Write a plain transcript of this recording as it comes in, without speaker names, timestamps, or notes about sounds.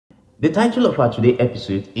The title of our today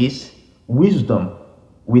episode is Wisdom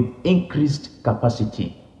with Increased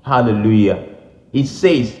Capacity. Hallelujah. It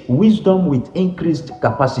says wisdom with increased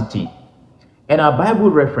capacity. And our Bible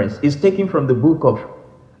reference is taken from the book of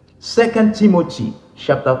 2 Timothy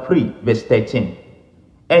chapter 3 verse 13.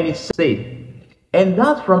 And it says, "And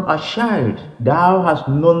that from a child thou hast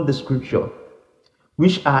known the scripture,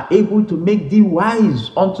 which are able to make thee wise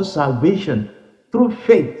unto salvation through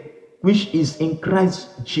faith which is in Christ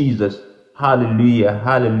Jesus." Hallelujah,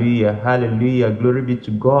 hallelujah, hallelujah. Glory be to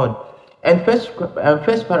God. And first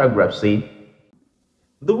paragraph say,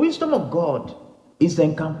 the wisdom of God is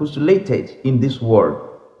encapsulated in this word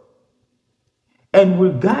and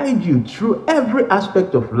will guide you through every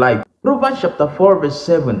aspect of life. Proverbs chapter 4 verse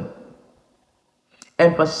 7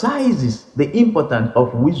 emphasizes the importance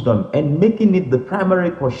of wisdom and making it the primary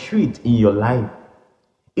pursuit in your life.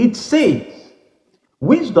 It says,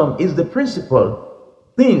 wisdom is the principal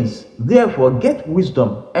things, therefore get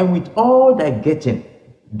wisdom, and with all thy getting,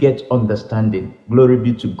 get understanding. Glory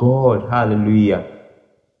be to God. Hallelujah.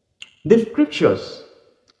 The scriptures,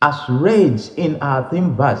 as read in our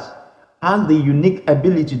theme verse, has the unique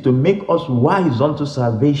ability to make us wise unto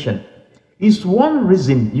salvation. It's one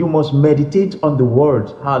reason you must meditate on the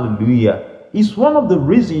word. Hallelujah. It's one of the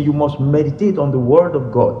reasons you must meditate on the word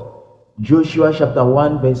of God. Joshua chapter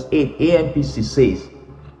 1 verse 8 AMPC says,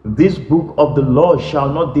 "This book of the law shall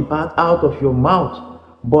not depart out of your mouth,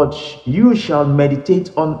 but you shall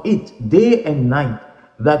meditate on it day and night,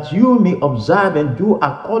 that you may observe and do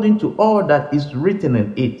according to all that is written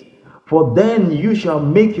in it. For then you shall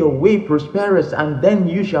make your way prosperous, and then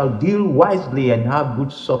you shall deal wisely and have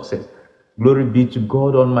good success." Glory be to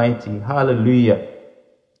God Almighty. Hallelujah.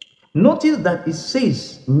 Notice that it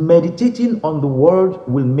says meditating on the word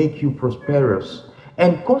will make you prosperous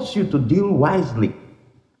and cause you to deal wisely.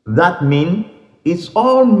 That means it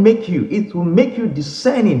will make you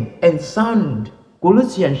discerning and sound.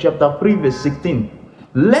 Colossians chapter 3 verse 16.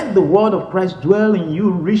 "Let the word of Christ dwell in you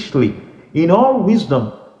richly, in all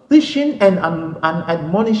wisdom, teaching and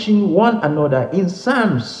admonishing one another in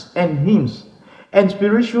psalms and hymns and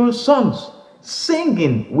spiritual songs,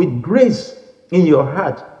 singing with grace in your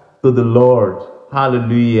heart to the Lord."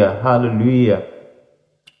 Hallelujah, hallelujah.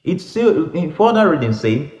 It's still in further reading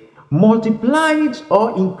saying, multiplied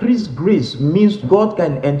or increased grace means God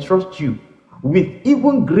can entrust you with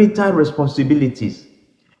even greater responsibilities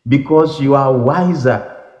because you are wiser.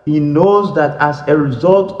 He knows that as a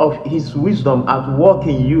result of his wisdom at work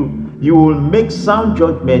in you, you will make sound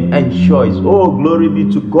judgment and choice. Oh, glory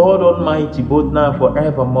be to God Almighty, both now and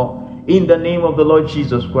forevermore. In the name of the Lord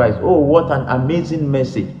Jesus Christ. Oh, what an amazing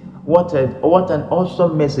message. What an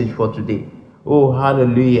awesome message for today. Oh,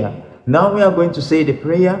 hallelujah. Now we are going to say the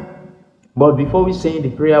prayer. But before we say the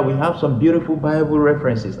prayer, we have some beautiful Bible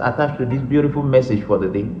references attached to this beautiful message for the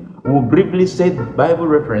day. We'll briefly say the Bible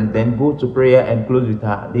reference, then go to prayer and close with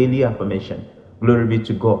our daily affirmation. Glory be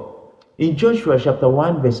to God. In Joshua chapter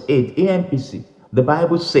 1 verse 8 AMPC, the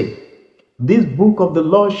Bible says, "This book of the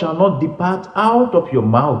law shall not depart out of your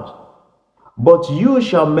mouth, but you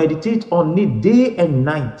shall meditate on it day and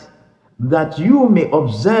night, that you may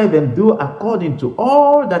observe and do according to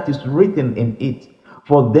all that is written in it.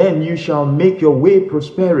 For then you shall make your way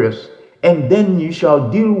prosperous, and then you shall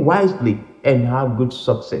deal wisely and have good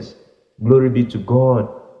success." Glory be to God.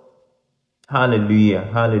 Hallelujah,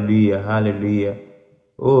 hallelujah, hallelujah.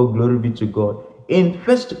 Oh, glory be to God. In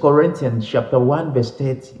 1 Corinthians chapter 1 verse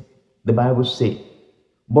 30, the Bible says,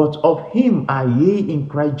 "But of him are ye in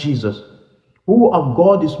Christ Jesus, who of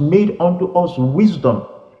God is made unto us wisdom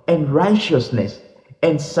and righteousness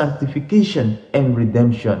and sanctification and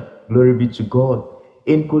redemption." Glory be to God.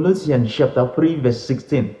 In Colossians chapter 3 verse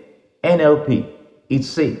 16 NLP, it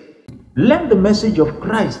says, "Let the message of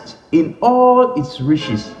Christ in all its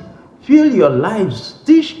riches fill your lives,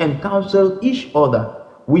 teach and counsel each other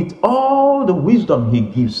with all the wisdom he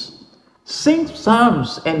gives. Sing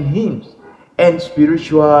psalms and hymns and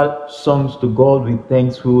spiritual songs to God with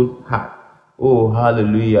thankful heart." Oh,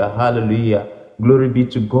 hallelujah, hallelujah. Glory be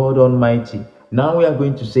to God Almighty. Now we are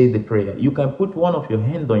going to say the prayer. You can put one of your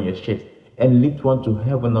hands on your chest and lift one to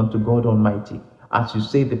heaven unto God Almighty as you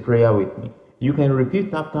say the prayer with me. You can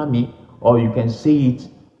repeat after me, or you can say it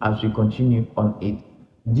as you continue on it.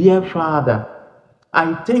 "Dear Father,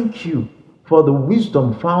 I thank you for the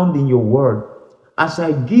wisdom found in your word. As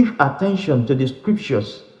I give attention to the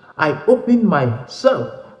scriptures, I open myself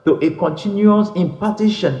to a continuous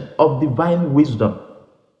impartation of divine wisdom.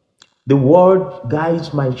 The word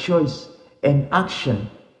guides my choice and action.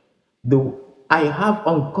 I have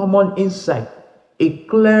uncommon insight, a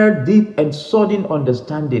clear, deep, and sudden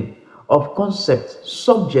understanding of concept,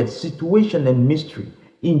 subject, situation, and mystery.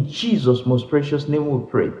 In Jesus' most precious name we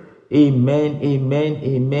pray. Amen, amen,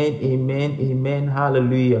 amen, amen, amen.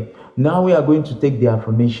 Hallelujah. Now we are going to take the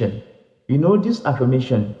affirmation. You know, this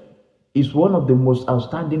affirmation is one of the most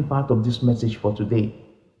outstanding part of this message for today.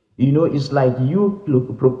 You know, it's like you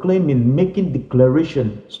proclaiming, making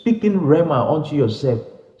declaration, speaking rhema unto yourself,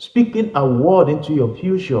 speaking a word into your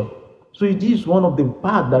future. So it is one of the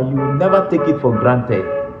parts that you will never take it for granted.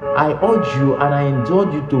 I urge you and I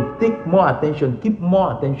encourage you to take more attention, keep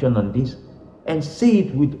more attention on this, and say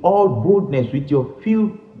it with all boldness, with your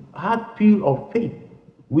heart feel of faith,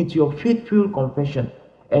 with your faithful confession,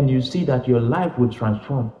 and you see that your life will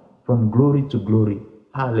transform from glory to glory.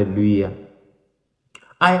 Hallelujah.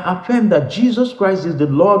 I affirm that Jesus Christ is the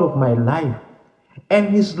Lord of my life, and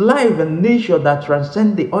his life and nature that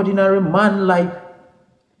transcend the ordinary man life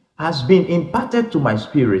has been imparted to my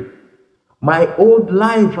spirit. My old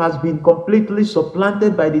life has been completely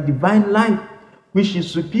supplanted by the divine life, which is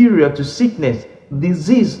superior to sickness,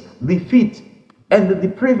 disease, defeat, and the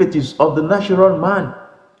depravities of the natural man.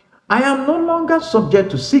 I am no longer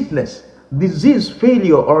subject to sickness, disease,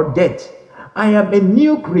 failure, or death. I am a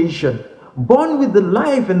new creation, born with the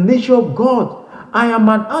life and nature of God. I am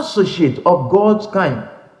an associate of God's kind.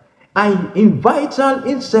 I in vital,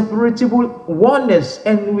 inseparable oneness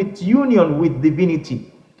and with union with divinity.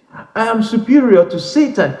 I am superior to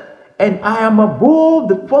Satan, and I am above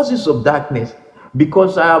the forces of darkness,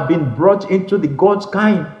 because I have been brought into the God's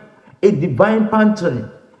kind, a divine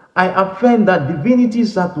pattern. I affirm that divinity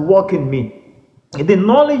is at work in me. The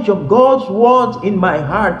knowledge of God's word in my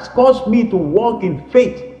heart caused me to walk in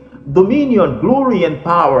faith, dominion, glory, and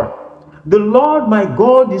power. The Lord my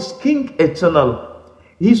God is King eternal.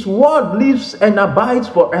 His word lives and abides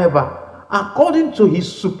forever. According to his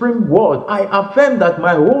supreme word, I affirm that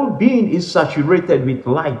my whole being is saturated with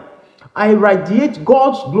light. I radiate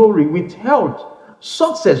God's glory with health,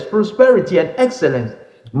 success, prosperity, and excellence.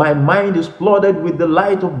 My mind is flooded with the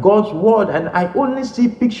light of God's word, and I only see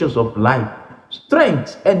pictures of life,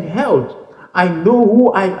 strength, and health. I know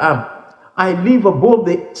who I am. I live above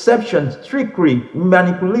the deception, trickery,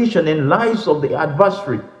 manipulation, and lies of the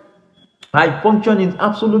adversary. I function in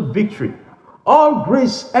absolute victory. All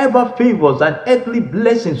grace ever favors and earthly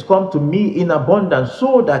blessings come to me in abundance,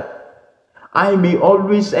 so that I may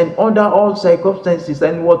always and under all circumstances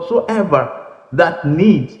and whatsoever that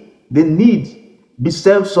need be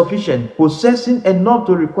self-sufficient, possessing enough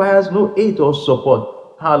to require no aid or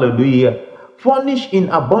support. Hallelujah. Furnished in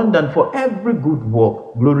abundance for every good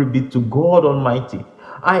work. Glory be to God Almighty.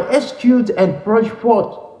 I execute and purge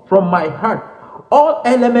forth from my heart all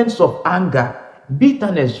elements of anger,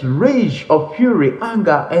 bitterness, rage, or fury,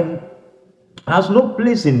 anger, and has no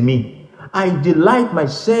place in me. I delight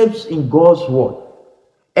myself in God's word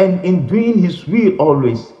and in doing his will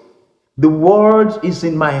always. The word is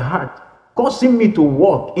in my heart, causing me to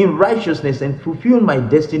walk in righteousness and fulfill my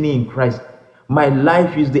destiny in Christ. My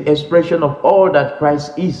life is the expression of all that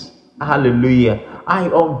Christ is. Hallelujah. I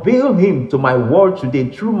unveil him to my world today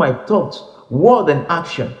through my thoughts, word, and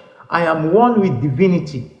action. I am one with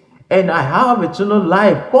divinity, and I have eternal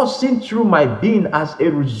life coursing through my being as a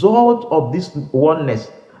result of this oneness.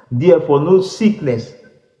 Therefore, no sickness,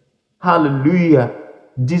 hallelujah,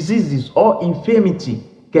 diseases, or infirmity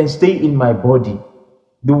can stay in my body.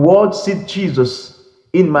 The world sees Jesus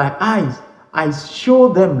in my eyes. I show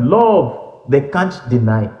them love they can't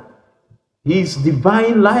deny. His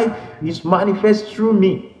divine life is manifest through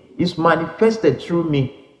me, is manifested through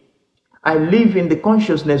me. I live in the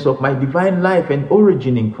consciousness of my divine life and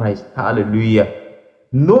origin in Christ. Hallelujah.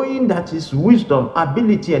 Knowing that his wisdom,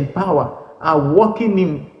 ability, and power are working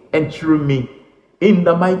in and through me. In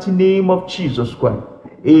the mighty name of Jesus Christ.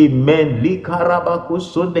 Amen.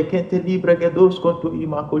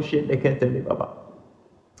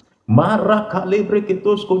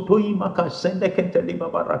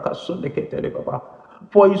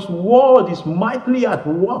 For his word is mightily at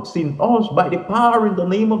work in us by the power in the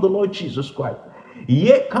name of the Lord Jesus Christ.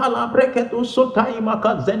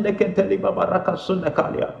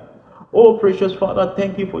 Oh, precious Father,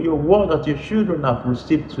 thank you for your word that your children have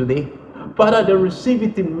received today. Father, they receive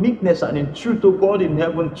it in meekness and in truth, to God in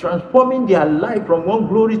heaven, transforming their life from one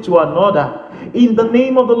glory to another. In the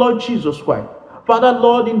name of the Lord Jesus Christ. Father,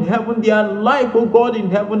 Lord in heaven, their life, oh God in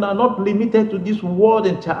heaven, are not limited to this world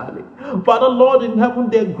entirely. Father, Lord in heaven,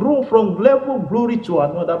 they grow from level of glory to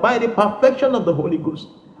another by the perfection of the Holy Ghost.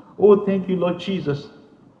 Oh, thank you, Lord Jesus,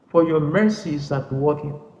 for your mercies at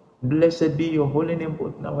working. Blessed be your holy name,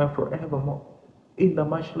 both now and forevermore. In the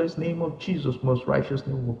matchless name of Jesus, most righteous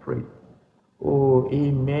name, we pray. Oh,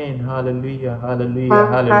 amen. Hallelujah. Hallelujah.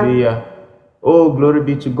 Hallelujah. Oh, glory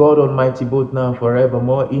be to God Almighty, both now and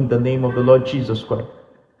forevermore, in the name of the Lord Jesus Christ.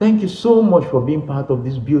 Thank you so much for being part of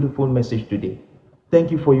this beautiful message today.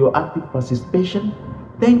 Thank you for your active participation.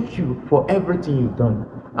 Thank you for everything you've done.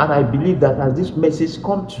 And I believe that as this message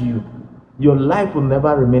comes to you, your life will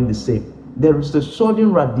never remain the same. There is a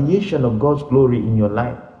sudden radiation of God's glory in your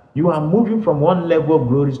life. You are moving from one level of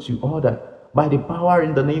glory to other by the power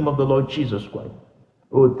in the name of the Lord Jesus Christ.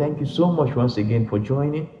 Oh, thank you so much once again for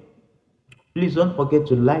joining. Please don't forget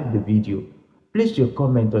to like the video. Place your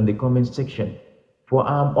comment on the comment section, for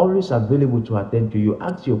I am always available to attend to you.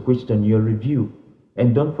 Ask your question, your review,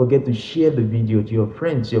 and don't forget to share the video to your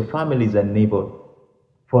friends, your families, and neighbors.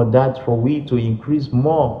 For we to increase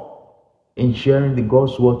more in sharing the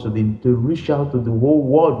gospel to reach out to the whole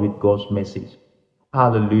world with God's message.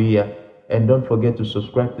 Hallelujah. And don't forget to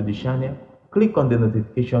subscribe to the channel. Click on the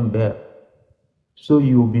notification bell so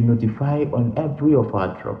you will be notified on every of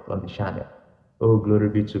our drop on the channel. Oh, glory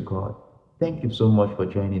be to God. Thank you so much for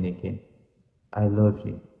joining again. I love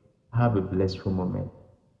you. Have a blissful moment.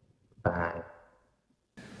 Bye.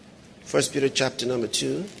 1 Peter chapter number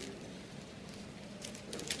 2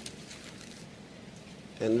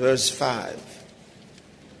 and verse 5.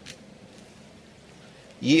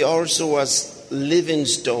 Ye also as living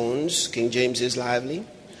stones, King James is lively,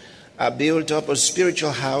 are built up a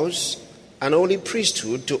spiritual house, an holy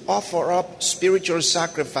priesthood, to offer up spiritual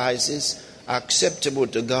sacrifices acceptable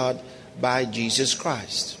to God by Jesus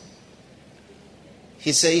Christ.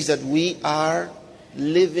 He says that we are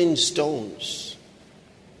living stones.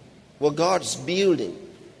 We're God's building.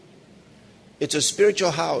 It's a spiritual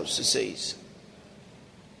house, it says.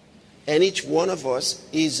 And each one of us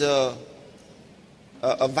is a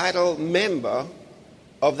vital member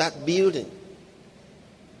of that building.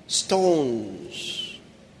 Stones,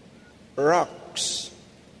 rocks.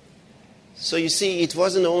 So you see, it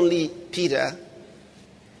wasn't only Peter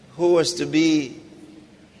who was to be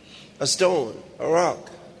a stone, a rock.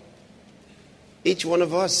 Each one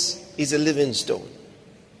of us is a living stone.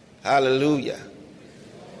 Hallelujah.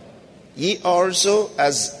 Ye also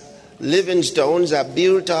as living stones are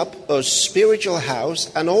built up a spiritual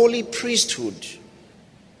house, an holy priesthood,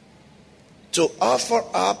 to offer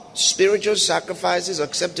up spiritual sacrifices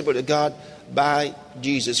acceptable to God by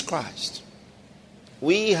Jesus Christ.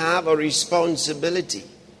 We have a responsibility.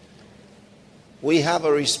 We have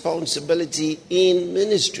a responsibility in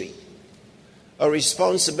ministry, a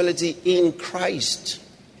responsibility in Christ.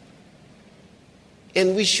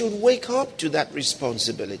 And we should wake up to that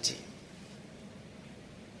responsibility.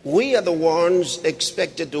 We are the ones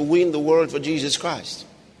expected to win the world for Jesus Christ.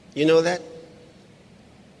 You know that?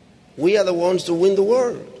 We are the ones to win the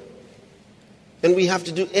world. And we have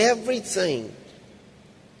to do everything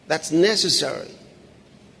that's necessary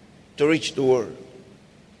to reach the world.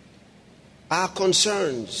 Our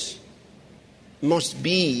concerns must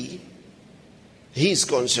be His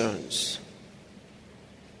concerns.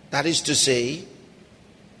 That is to say,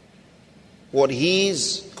 what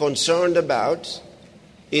He's concerned about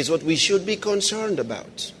is what we should be concerned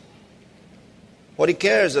about. What He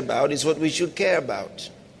cares about is what we should care about.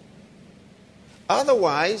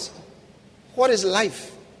 Otherwise, what is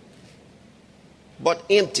life but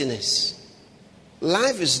emptiness?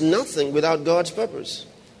 Life is nothing without God's purpose.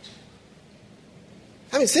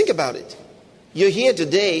 I mean, think about it. You're here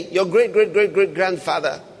today. Your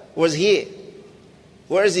great-great-great-great-grandfather was here.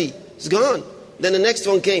 Where is he? He's gone. Then the next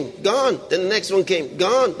one came. Gone. Then the next one came.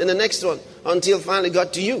 Gone. Then the next one. Until finally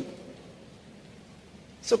got to you.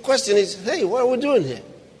 So the question is, hey, what are we doing here?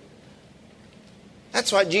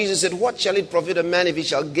 That's why Jesus said, what shall it profit a man if he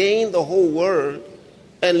shall gain the whole world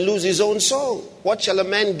and lose his own soul? What shall a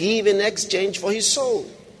man give in exchange for his soul?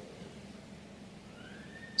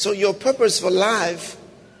 So your purpose for life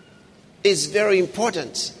is very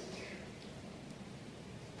important.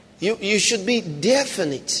 You should be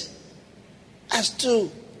definite as to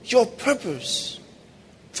your purpose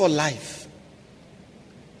for life.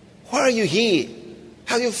 Why are you here?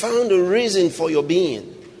 Have you found a reason for your being?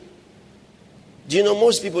 Do you know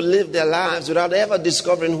most people live their lives without ever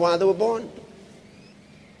discovering why they were born?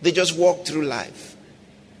 They just walk through life,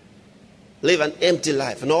 live an empty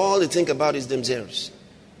life, and all they think about is themselves.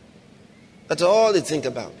 That's all they think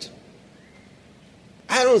about.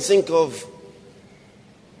 I don't think of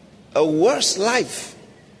a worse life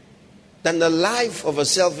than the life of a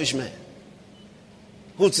selfish man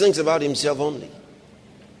who thinks about himself only.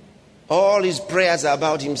 All his prayers are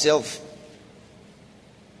about himself.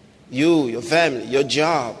 You, your family, your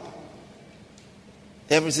job.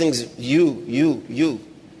 Everything's you.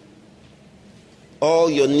 All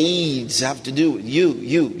your needs have to do with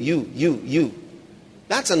you.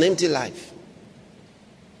 That's an empty life.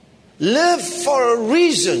 Live for a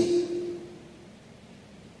reason.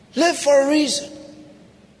 Live for a reason.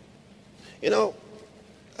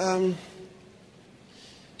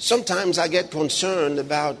 Sometimes I get concerned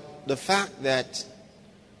about the fact that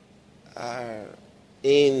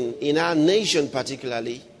in our nation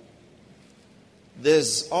particularly,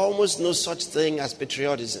 there's almost no such thing as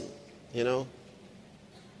patriotism,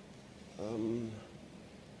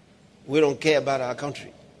 we don't care about our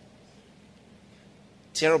country.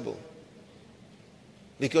 Terrible.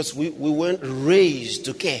 Because we weren't raised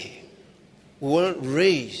to care. We weren't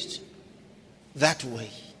raised that way.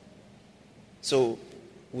 So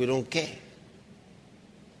we don't care.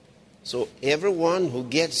 So everyone who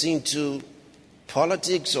gets into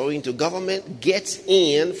politics or into government gets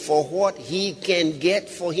in for what he can get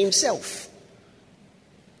for himself.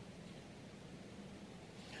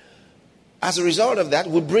 As a result of that,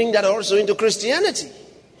 we bring that also into Christianity,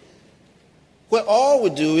 where all we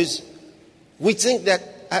do is we think that,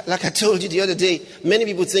 like I told you the other day, many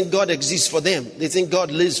people think God exists for them. They think God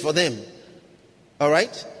lives for them. All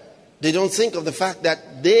right? They don't think of the fact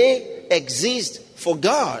that they exist for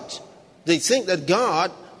God. They think that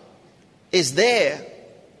God is there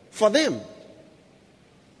for them.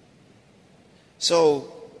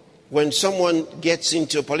 So when someone gets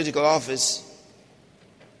into a political office,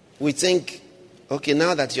 we think, okay,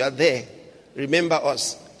 now that you are there, remember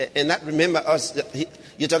us. And that remember us,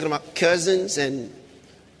 you're talking about cousins and,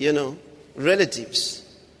 relatives.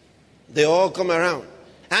 They all come around.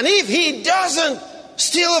 And if he doesn't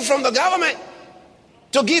steal from the government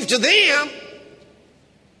to give to them,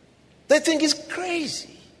 they think he's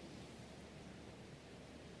crazy.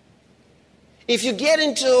 If you get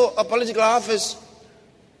into a political office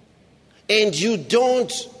and you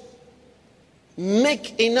don't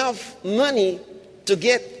make enough money to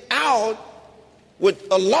get out with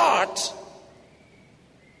a lot,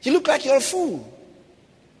 you look like you're a fool.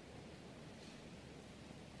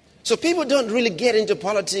 So people don't really get into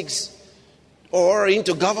politics or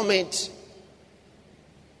into government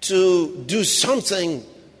to do something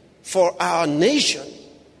for our nation.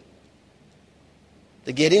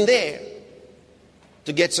 They get in there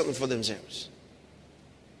to get something for themselves.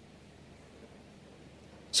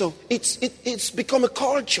 So it's become a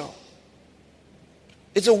culture.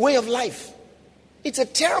 It's a way of life. It's a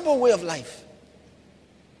terrible way of life.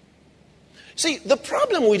 See, the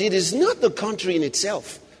problem with it is not the country in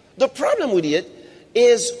itself. The problem with it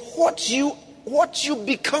is what you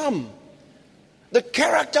become. The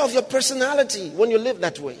character of your personality when you live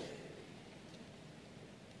that way.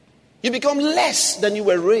 You become less than you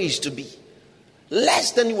were raised to be.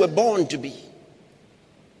 Less than you were born to be.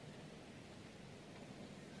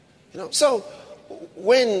 So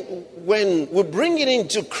when we bring it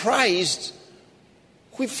into Christ,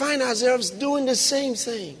 we find ourselves doing the same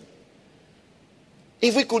thing.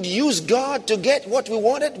 If we could use God to get what we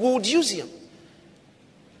wanted, we would use Him.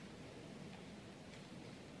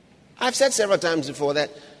 I've said several times before that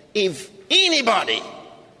if anybody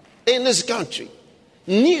in this country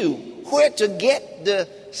knew where to get the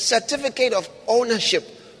certificate of ownership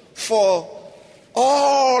for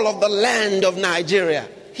all of the land of Nigeria,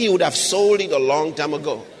 he would have sold it a long time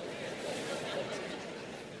ago.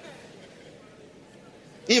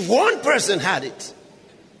 If one person had it.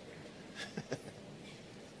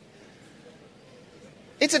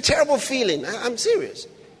 It's a terrible feeling. I'm serious.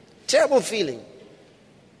 Terrible feeling.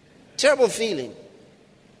 Terrible feeling.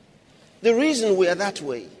 The reason we are that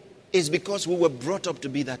way is because we were brought up to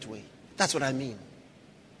be that way. That's what I mean.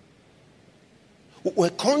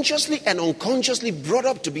 We're consciously and unconsciously brought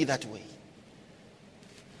up to be that way.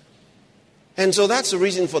 And so that's the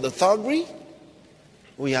reason for the thuggery.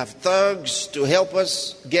 We have thugs to help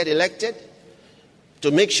us get elected,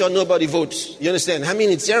 to make sure nobody votes. You understand? I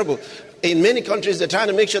mean, it's terrible. In many countries, they're trying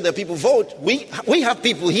to make sure that people vote. We have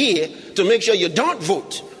people here to make sure you don't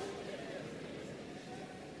vote.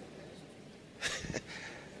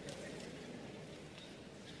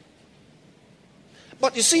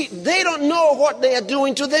 But you see, they don't know what they are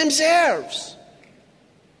doing to themselves.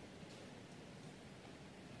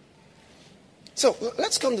 So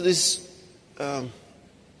let's come to this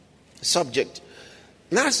subject.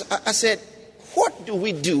 Now, I said, what do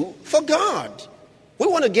we do for God? We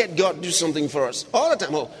want to get God to do something for us all the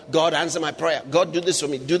time. Oh, God, answer my prayer. God, do this for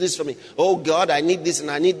me. Do this for me. Oh, God, I need this and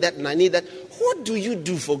I need that and I need that. What do you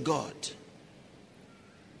do for God?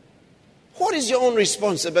 What is your own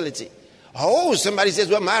responsibility? Oh, somebody says,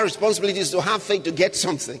 well, my responsibility is to have faith to get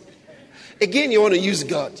something. Again, you want to use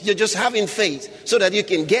God. You're just having faith so that you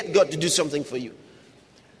can get God to do something for you.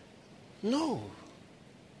 No.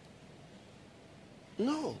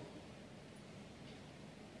 No.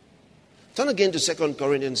 Turn again to 2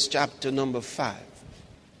 Corinthians chapter number 5.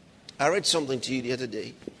 I read something to you the other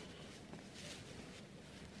day.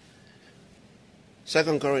 2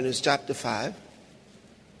 Corinthians chapter 5.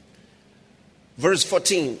 Verse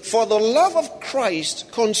 14. For the love of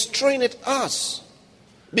Christ constraineth us,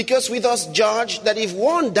 because we thus judge that if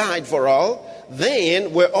one died for all,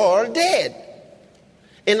 then we're all dead.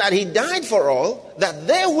 And that he died for all, that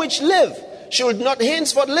they which live should not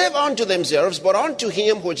henceforth live unto themselves, but unto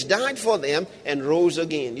him which died for them and rose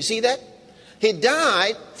again. You see that? He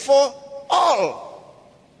died for all.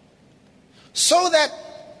 So that,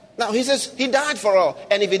 now he says he died for all.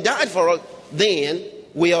 And if he died for all, then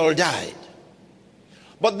we all died.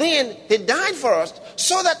 But then he died for us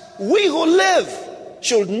so that we who live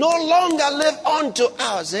should no longer live unto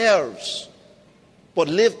ourselves, but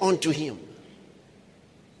live unto him.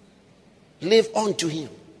 Live unto him.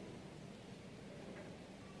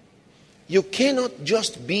 You cannot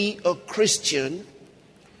just be a Christian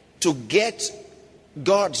to get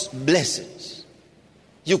God's blessings.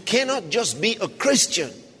 You cannot just be a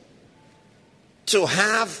Christian to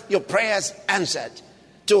have your prayers answered,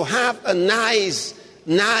 to have a nice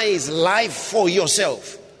life for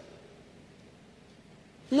yourself.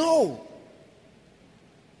 No.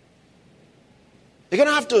 You're going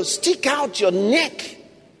to have to stick out your neck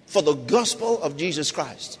for the gospel of Jesus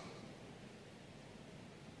Christ.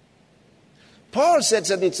 Paul said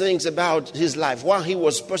certain things about his life while he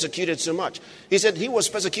was persecuted so much. He said he was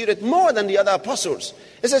persecuted more than the other apostles.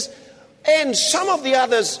 He says, and some of the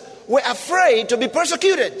others were afraid to be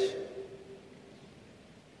persecuted.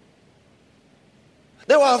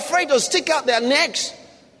 They were afraid to stick out their necks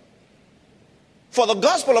for the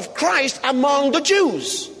gospel of Christ among the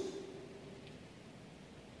Jews.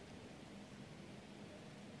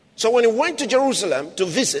 So when he went to Jerusalem to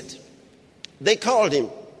visit, they called him.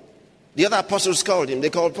 The other apostles called him. They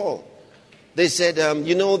called Paul. They said,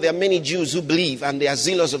 you know, there are many Jews who believe and they are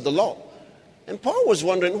zealous of the law. And Paul was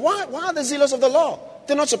wondering, why are they zealous of the law?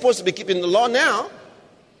 They're not supposed to be keeping the law now.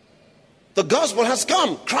 The gospel has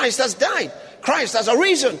come. Christ has died. Christ has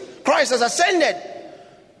arisen. Christ has ascended.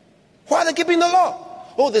 Why are they keeping the law?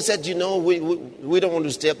 Oh, they said, you know, we don't want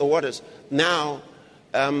to stir up the waters. Now,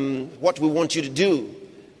 what we want you to do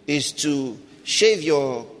is to shave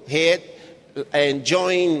your head and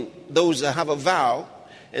join those that have a vow.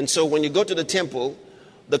 And so when you go to the temple,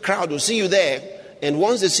 the crowd will see you there. And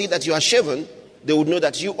once they see that you are shaven, they would know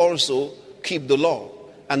that you also keep the law.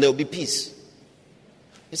 And there will be peace.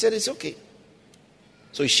 He said, it's okay.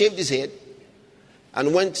 So he shaved his head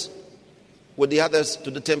and went with the others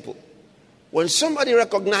to the temple. When somebody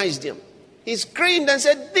recognized him, he screamed and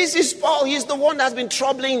said, this is Paul. He's the one that's been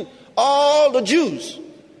troubling all the Jews,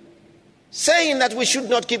 saying that we should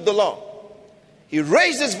not keep the law. He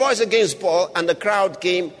raised his voice against Paul, and the crowd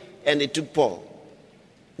came and they took Paul.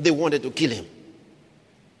 They wanted to kill him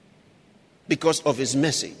because of his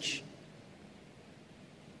message.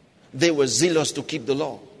 They were zealous to keep the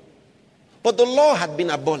law. But the law had been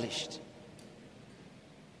abolished.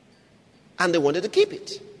 And they wanted to keep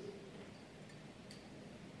it.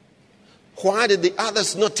 Why did the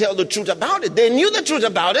others not tell the truth about it? They knew the truth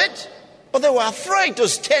about it, but they were afraid to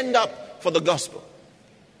stand up for the gospel.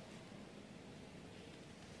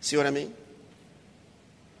 See what I mean?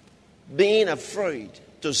 Being afraid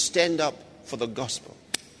to stand up for the gospel.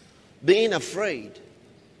 Being afraid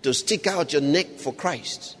to stick out your neck for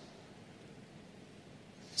Christ.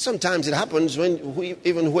 Sometimes it happens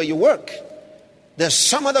even where you work. There's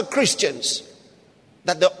some other Christians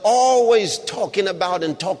that they're always talking about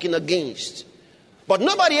and talking against. But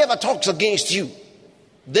nobody ever talks against you.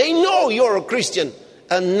 They know you're a Christian,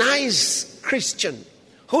 a nice Christian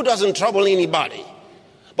who doesn't trouble anybody.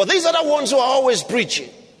 But these are the ones who are always preaching.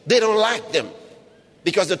 They don't like them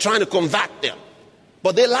because they're trying to combat them.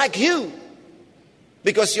 But they like you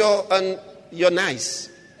because you're nice.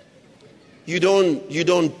 You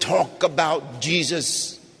don't talk about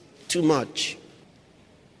Jesus too much.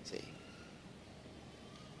 See?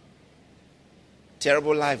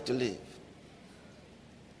 Terrible life to live.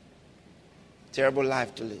 Terrible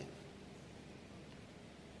life to live.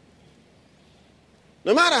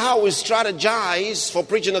 No matter how we strategize for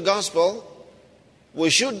preaching the gospel, we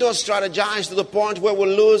should not strategize to the point where we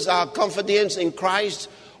lose our confidence in Christ,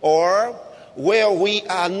 or where we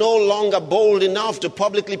are no longer bold enough to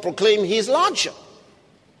publicly proclaim his lordship.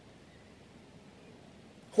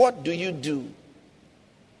 What do you do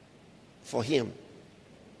for him?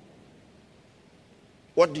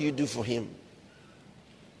 What do you do for him?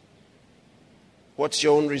 What's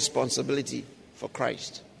your own responsibility for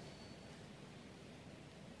Christ?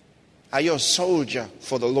 Are you a soldier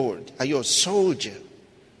for the Lord? Are you a soldier?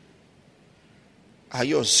 Are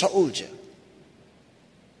you a soldier?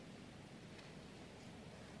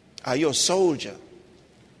 Are you a soldier?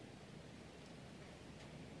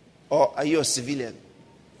 Or are you a civilian?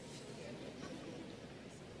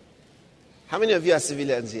 How many of you are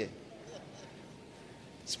civilians here?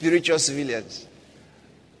 Spiritual civilians.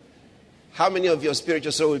 How many of you are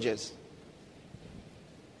spiritual soldiers?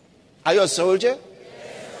 Are you a soldier?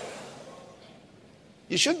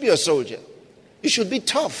 You should be a soldier. You should be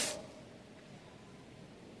tough.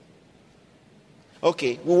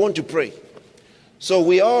 Okay, we want to pray. So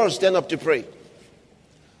we all stand up to pray.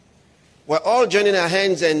 We're all joining our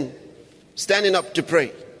hands and standing up to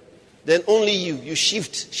pray. Then only you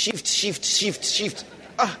shift.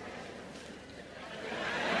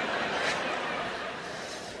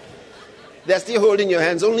 They're still holding your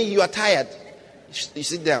hands. Only you are tired. You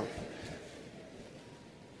sit down.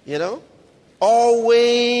 You know?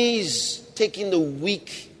 Always taking the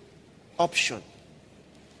weak option.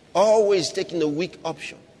 Always taking the weak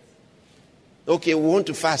option. Okay, we want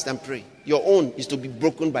to fast and pray. Your own is to be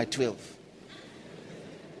broken by 12.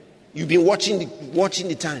 You've been watching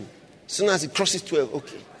the time. As soon as it crosses 12,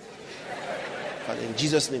 okay. Father, in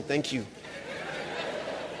Jesus' name, thank you.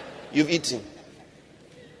 You've eaten.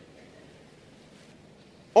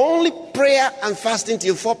 Only prayer and fasting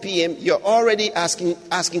till 4 p.m., you're already asking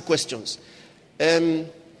questions.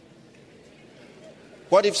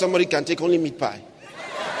 What if somebody can take only meat pie?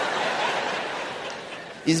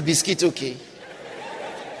 Is biscuit okay?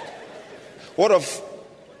 What of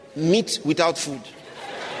meat without food?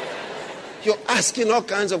 You're asking all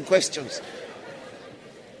kinds of questions.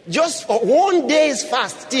 Just for 1 day's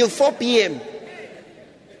fast till 4 p.m.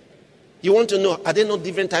 You want to know, are there no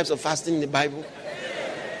different types of fasting in the Bible?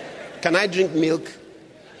 Can I drink milk?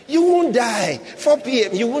 You won't die. 4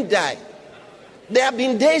 p.m., you won't die. There have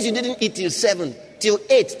been days you didn't eat till 7, till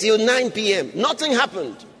 8, till 9 p.m. Nothing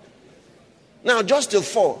happened. Now just till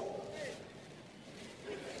 4.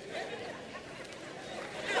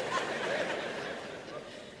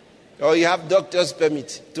 Or you have doctor's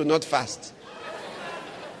permit to not fast.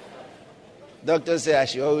 Doctor say I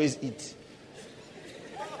should always eat.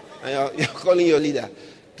 And you're calling your leader.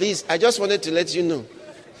 Please, I just wanted to let you know.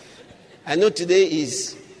 I know today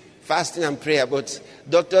is fasting and prayer, but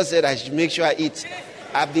doctor said I should make sure I eat.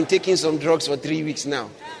 I've been taking some drugs for 3 weeks now.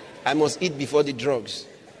 I must eat before the drugs.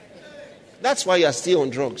 That's why you are still on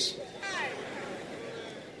drugs.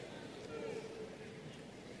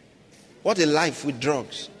 What a life with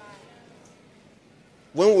drugs.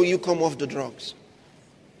 When will you come off the drugs?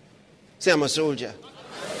 Say, I'm a soldier.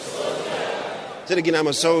 Say it again, I'm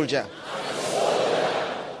a soldier.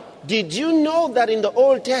 Did you know that in the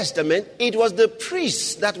Old Testament, it was the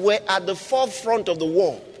priests that were at the forefront of the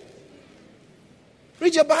war?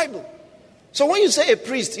 Read your Bible. So when you say a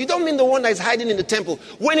priest, you don't mean the one that is hiding in the temple.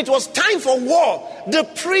 When it was time for war, the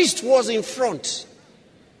priest was in front.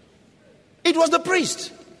 It was the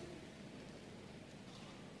priest.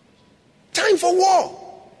 Time for war.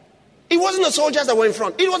 It wasn't the soldiers that were in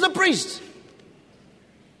front. It was the priest.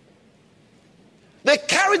 They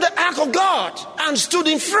carried the ark of God and stood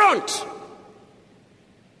in front.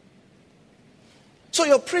 So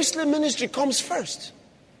your priestly ministry comes first.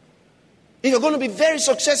 If you're going to be very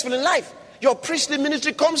successful in life, your priestly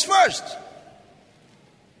ministry comes first.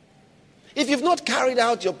 If you've not carried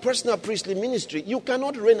out your personal priestly ministry, you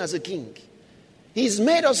cannot reign as a king. He's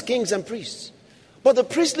made us kings and priests. But the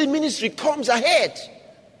priestly ministry comes ahead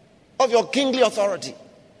of your kingly authority.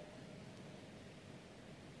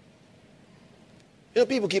 You know,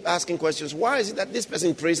 people keep asking questions. Why is it that this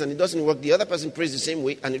person prays and it doesn't work? The other person prays the same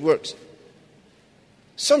way and it works.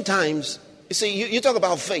 Sometimes, you see, you talk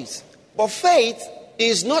about faith. But faith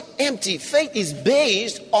is not empty. Faith is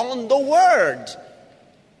based on the Word.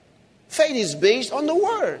 Faith is based on the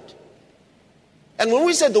Word. And when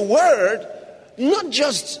we say the Word, not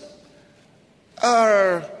just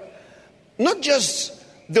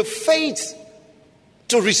the faith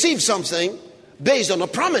to receive something based on a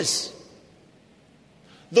promise.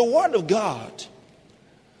 The Word of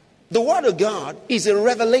God is a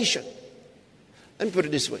revelation. Let me put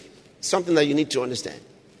it this way. Something that you need to understand.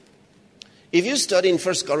 If you study in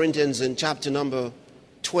 1 Corinthians in chapter number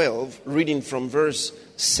 12, reading from verse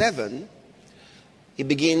 7, it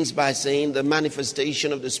begins by saying the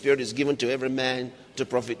manifestation of the Spirit is given to every man to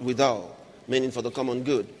profit withal, meaning for the common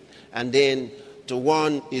good. And then to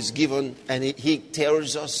one is given, and he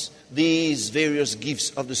tells us these various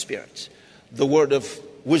gifts of the Spirit. The word of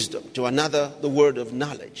wisdom, to another the word of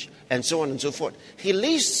knowledge, and so on and so forth. He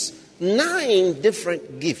lists 9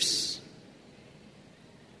 different gifts.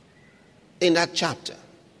 in that chapter.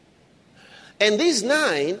 And these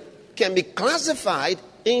 9 can be classified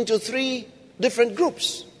into 3 different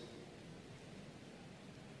groups.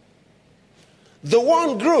 The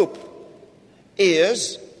one group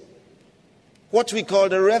is what we call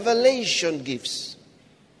the revelation gifts.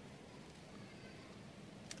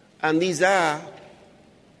 And these are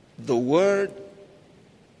the word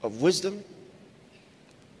of wisdom,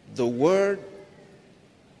 the word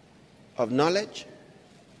of knowledge,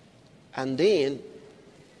 and then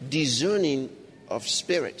discerning of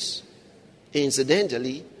spirits.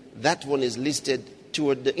 Incidentally, that one is listed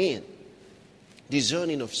toward the end.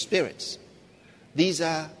 Discerning of spirits. These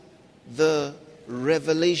are the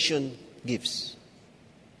revelation gifts.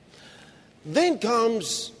 Then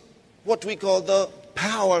comes what we call the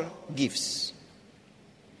power gifts.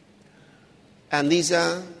 And these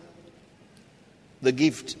are the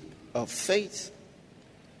gift of faith,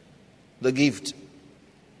 the gift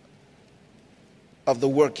of the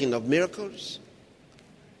working of miracles,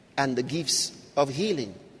 and the gifts of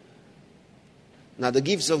healing. Now, the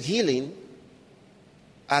gifts of healing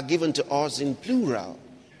are given to us in plural.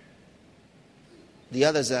 The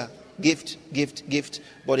others are gift, gift, gift.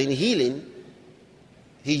 But in healing,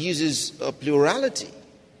 he uses a plurality.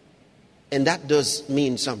 And that does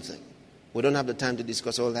mean something. We don't have the time to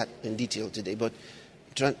discuss all that in detail today, but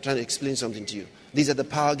I'm trying to explain something to you. These are the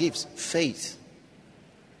power gifts: faith,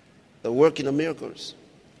 the working of miracles,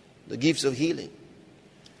 the gifts of healing.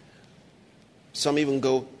 Some even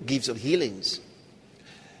go gifts of healings.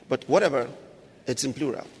 But whatever, it's in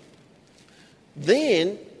plural.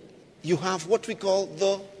 Then you have what we call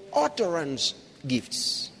the utterance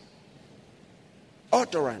gifts.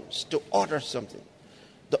 Utterance, to utter something.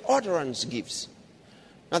 The utterance gifts.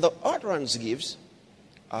 Now the utterance gifts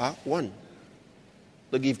are: 1,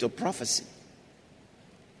 the gift of prophecy;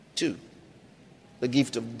 2, the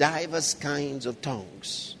gift of diverse kinds of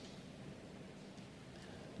tongues;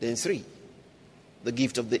 then 3, the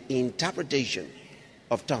gift of the interpretation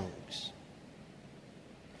of tongues.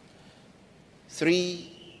 3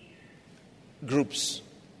 groups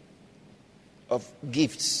of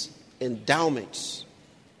gifts, endowments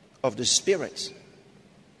of the Spirit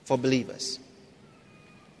for believers: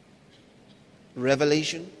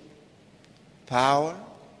 revelation, power,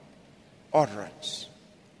 utterance.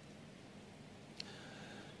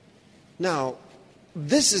 Now,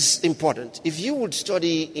 this is important. If you would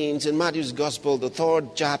study in St. Matthew's Gospel, the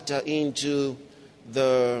 3rd chapter into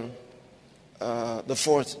the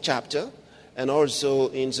 4th chapter, and also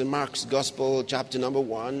in St. Mark's Gospel, chapter number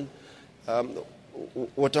 1,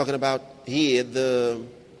 we're talking about here the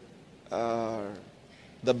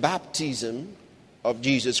baptism of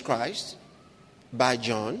Jesus Christ by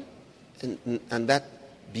John, and that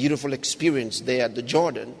beautiful experience there at the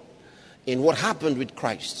Jordan, in what happened with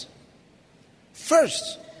Christ.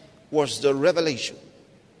 First was the revelation.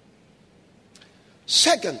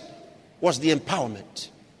 Second was the empowerment.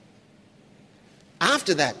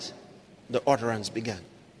 After that, the utterance began.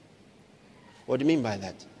 What do you mean by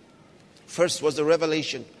that? First was the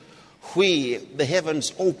revelation, where the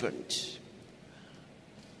heavens opened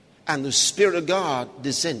and the Spirit of God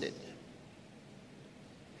descended.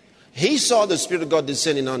 He saw the Spirit of God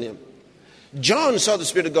descending on him. John saw the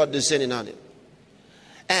Spirit of God descending on him.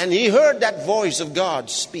 And he heard that voice of God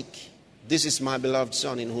speak. This is my beloved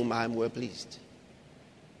Son in whom I am well pleased.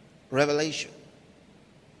 Revelation.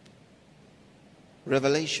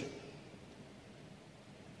 Revelation.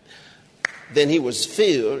 Then he was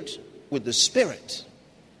filled with the Spirit.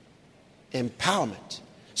 Empowerment.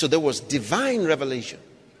 So there was divine revelation.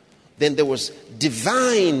 Then there was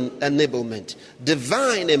divine enablement,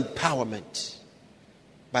 divine empowerment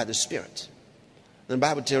by the Spirit. The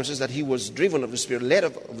Bible tells us that he was driven of the Spirit, led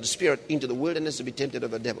of the Spirit into the wilderness to be tempted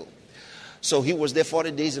of the devil. So he was there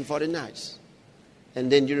 40 days and 40 nights.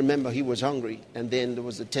 And then you remember he was hungry. And then there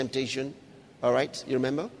was the temptation. All right, you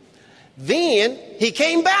remember? Then he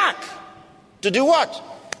came back to do what?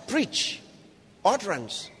 Preach.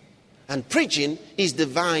 Utterance. And preaching is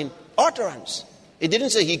divine utterance. It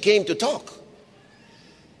didn't say he came to talk.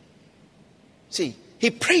 See,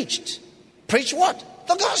 he preached. Preached what?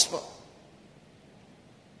 The gospel.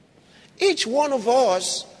 Each one of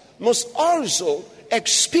us must also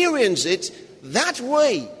experience it that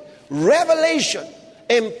way. Revelation,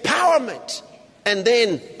 empowerment, and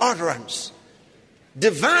then utterance.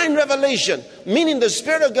 Divine revelation, meaning the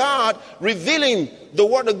Spirit of God revealing the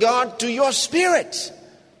Word of God to your spirit.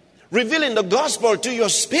 Revealing the gospel to your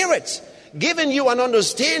spirit. Giving you an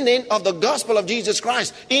understanding of the gospel of Jesus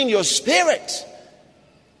Christ in your spirit.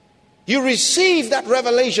 You receive that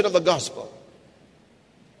revelation of the gospel.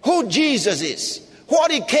 Who Jesus is.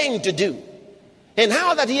 What he came to do. and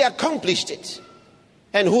how that he accomplished it,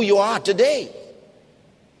 and who you are today.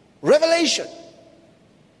 Revelation.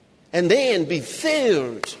 And then be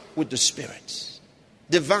filled with the Spirit.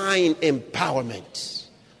 Divine empowerment.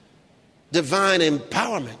 Divine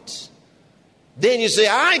empowerment. Then you say,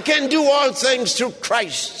 I can do all things through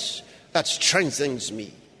Christ that strengthens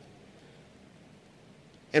me.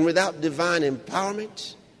 And without divine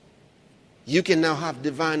empowerment, you can now have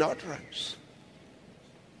divine utterance.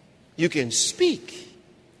 You can speak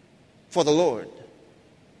for the Lord.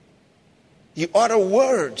 You utter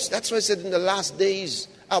words. That's why I said in the last days,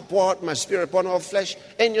 I'll pour out my spirit upon all flesh,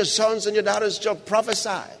 and your sons and your daughters shall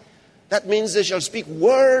prophesy. That means they shall speak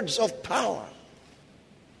words of power.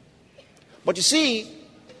 But you see,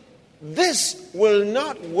 this will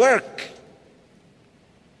not work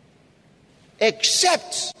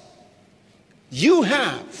except you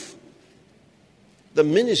have the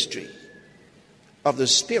ministry of the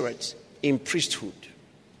Spirit in priesthood.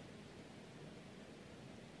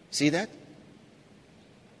 See that?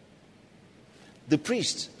 The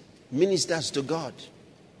priest ministers to God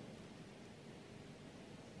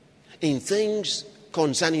in things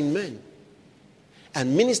concerning men,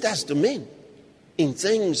 and ministers to men in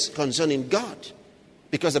things concerning God.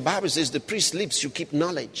 Because the Bible says the priest's lips should keep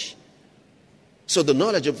knowledge. So the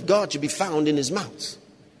knowledge of God should be found in his mouth,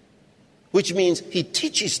 which means he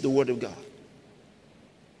teaches the word of God.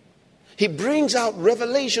 He brings out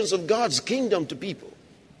revelations of God's kingdom to people.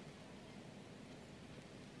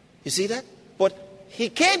 You see that? But he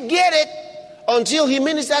can't get it until he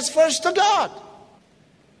ministers first to God.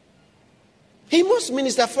 He must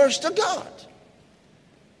minister first to God.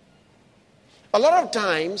 A lot of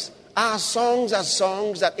times, our songs are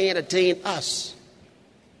songs that entertain us.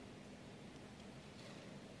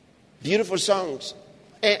 Beautiful songs.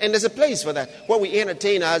 And there's a place for that, where we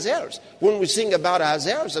entertain ourselves. When we sing about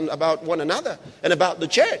ourselves and about one another and about the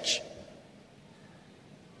church.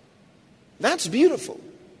 That's beautiful.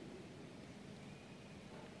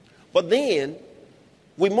 But then,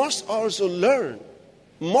 we must also learn,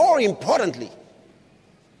 more importantly,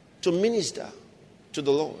 to minister to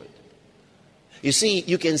the Lord. You see,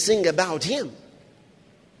 you can sing about him,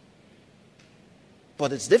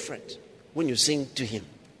 but it's different when you sing to him.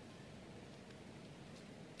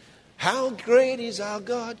 How great is our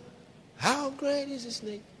God? How great is his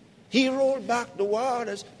name? He rolled back the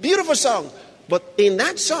waters. Beautiful song. But in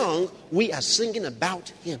that song, we are singing about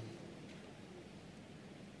him.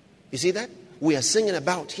 You see that? We are singing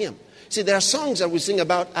about him. See, there are songs that we sing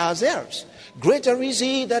about ourselves. Greater is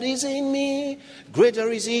he that is in me. Greater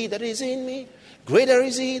is he that is in me. Greater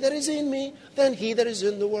is he that is in me than he that is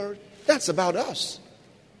in the world. That's about us.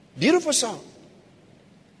 Beautiful song.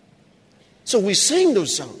 So we sing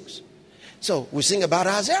those songs. So we sing about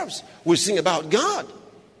ourselves. We sing about God.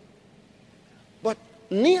 But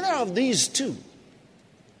neither of these two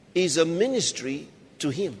is a ministry to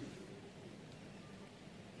him.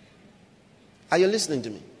 Are you listening to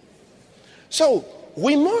me? So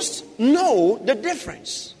we must know the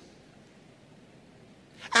difference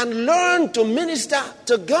and learn to minister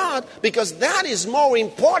to God, because that is more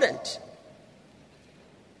important.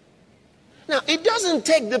 Now, it doesn't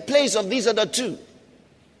take the place of these other two.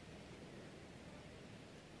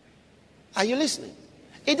 Are you listening?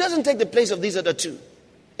 It doesn't take the place of these other two.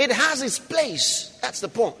 It has its place. That's the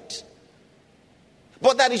point.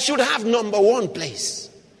 But that it should have number one place.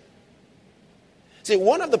 See,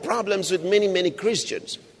 one of the problems with many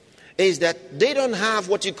Christians is that they don't have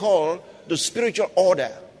what you call the spiritual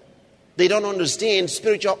order. They don't understand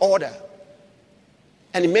spiritual order.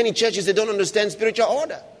 And in many churches, they don't understand spiritual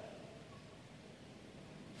order.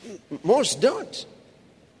 Most don't.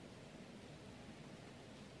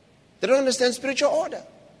 They don't understand spiritual order.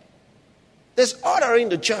 There's order in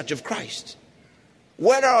the church of Christ.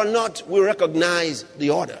 Whether or not we recognize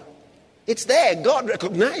the order, it's there. God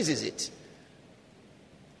recognizes it.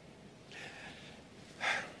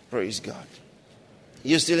 Praise God.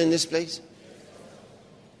 You still in this place?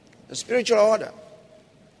 The spiritual order.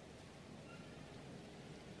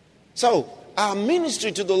 So, our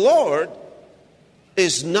ministry to the Lord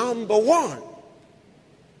is number one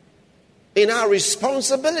in our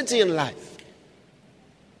responsibility in life.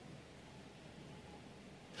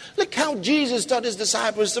 Look how Jesus taught his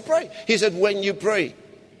disciples to pray. He said, when you pray,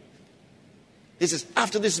 he says,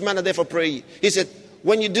 after this manner therefore pray ye. He said,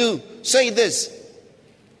 when you do, say this: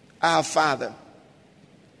 Our Father,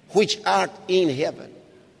 which art in heaven,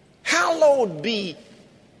 hallowed be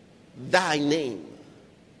thy name.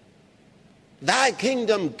 Thy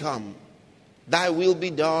kingdom come, thy will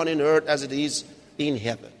be done in earth as it is in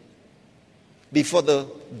heaven. Before the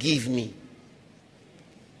give me.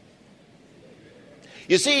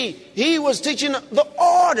 You see, he was teaching the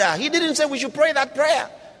order. He didn't say we should pray that prayer.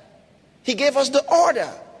 He gave us the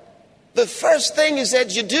order. The first thing he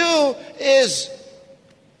said you do is,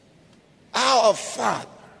 Our Father.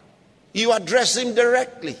 You address him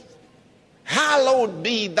directly. Hallowed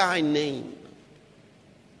be thy name.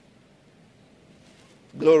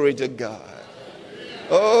 Glory to God.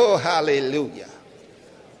 Oh, hallelujah.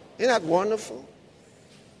 Isn't that wonderful?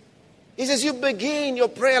 He says you begin your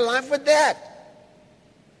prayer life with that.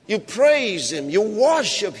 You praise him. You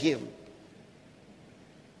worship him.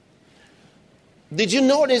 Did you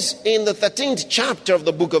notice in the 13th chapter of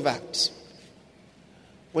the book of Acts,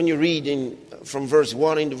 when you read from verse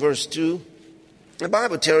 1 into verse 2, the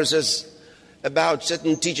Bible tells us about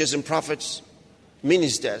certain teachers and prophets,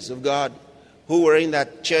 ministers of God, who were in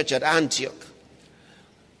that church at Antioch.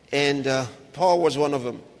 And Paul was one of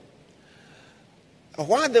them.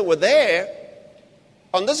 While they were there,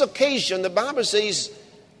 on this occasion, the Bible says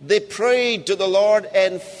they prayed to the Lord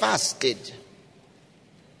and fasted.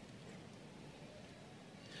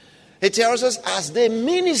 It tells us as they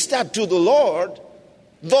ministered to the Lord,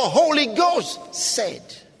 the Holy Ghost said.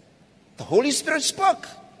 The Holy Spirit spoke.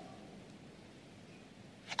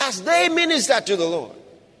 As they ministered to the Lord.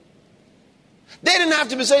 They didn't have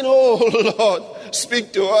to be saying, oh Lord,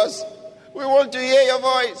 speak to us. We want to hear your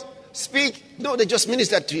voice. Speak. No, they just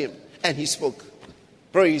ministered to him and he spoke.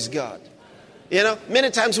 Praise God. You know, many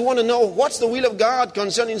times we want to know what's the will of God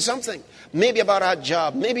concerning something. Maybe about our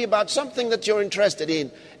job, maybe about something that you're interested in.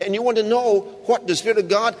 And you want to know what the Spirit of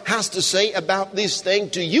God has to say about this thing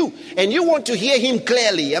to you. And you want to hear him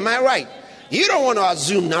clearly. Am I right? You don't want to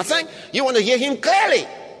assume nothing. You want to hear him clearly.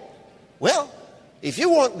 Well, if you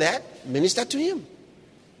want that, minister to him.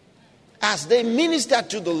 As they ministered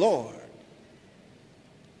to the Lord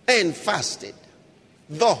and fasted,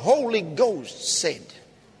 the Holy Ghost said,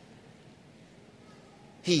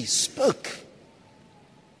 he spoke.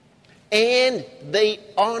 And they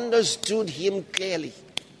understood him clearly.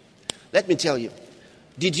 Let me tell you,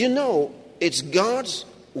 did you know it's God's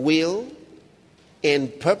will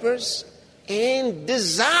and purpose and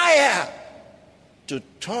desire to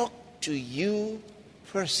talk to you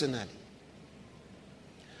personally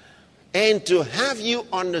and to have you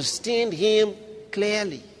understand him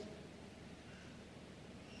clearly?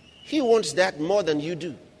 He wants that more than you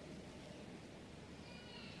do.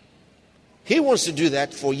 He wants to do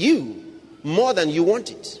that for you more than you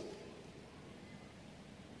want it.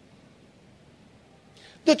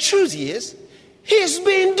 The truth is, he's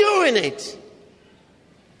been doing it.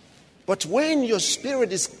 But when your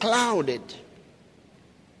spirit is clouded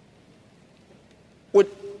with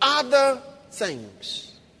other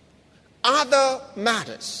things, other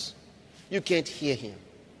matters, you can't hear him.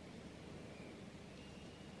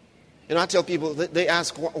 You know, I tell people, they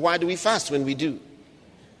ask, why do we fast when we do?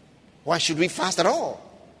 Why should we fast at all?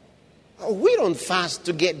 We don't fast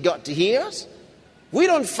to get God to hear us. We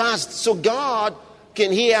don't fast so God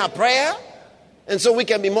can hear our prayer and so we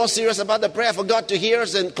can be more serious about the prayer for God to hear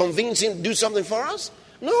us and convince him to do something for us.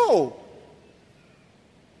 No.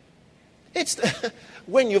 It's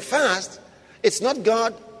when you fast, it's not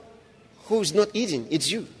God who's not eating, it's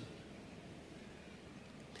you.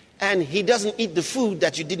 And he doesn't eat the food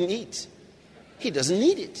that you didn't eat. He doesn't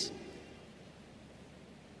need it.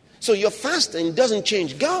 So your fasting doesn't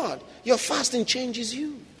change God. Your fasting changes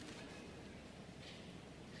you.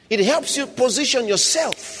 It helps you position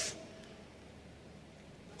yourself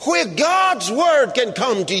where God's word can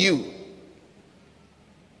come to you.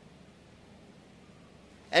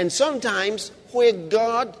 And sometimes where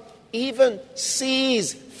God even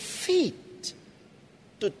sees fit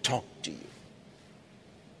to talk to you.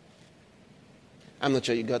 I'm not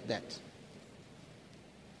sure you got that.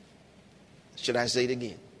 Should I say it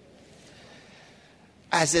again?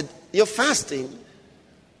 I said, your fasting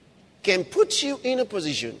can put you in a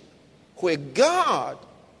position where God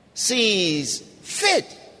sees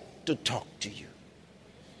fit to talk to you.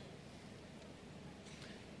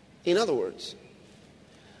 In other words,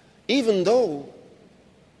 even though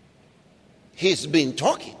he's been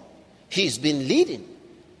talking, he's been leading,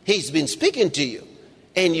 he's been speaking to you,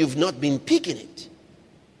 and you've not been picking it,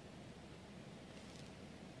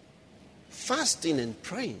 fasting and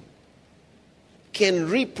praying can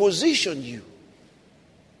reposition you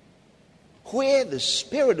where the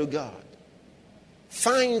Spirit of God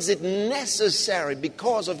finds it necessary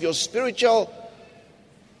because of your spiritual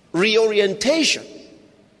reorientation.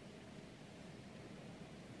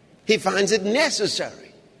 He finds it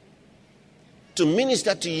necessary to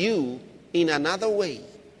minister to you in another way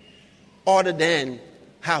other than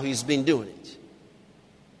how he's been doing it.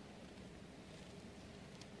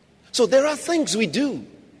 So there are things we do.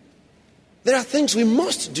 There are things we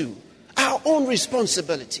must do. Our own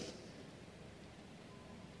responsibility.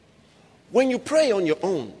 When you pray on your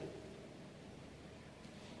own,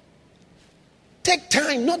 take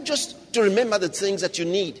time not just to remember the things that you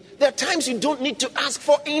need. There are times you don't need to ask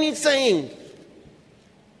for anything.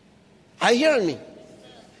 Are you hearing me?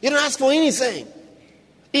 You don't ask for anything.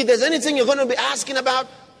 If there's anything you're going to be asking about,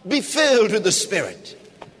 be filled with the Spirit.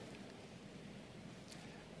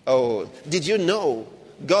 Oh, did you know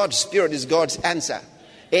God's Spirit is God's answer?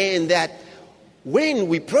 And that when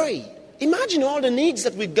we pray, imagine all the needs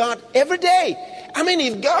that we got every day. I mean,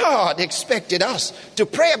 if God expected us to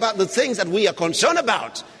pray about the things that we are concerned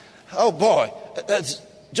about, oh boy, that's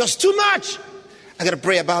just too much. I got to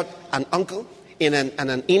pray about an uncle and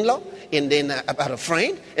an in-law, and then about a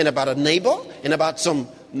friend, and about a neighbor, and about some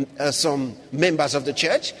members of the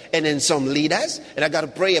church, and then some leaders, and I got to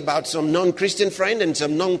pray about some non-Christian friend and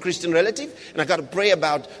some non-Christian relative, and I got to pray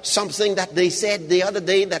about something that they said the other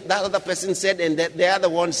day that other person said, and that the other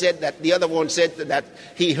one said that the other one said that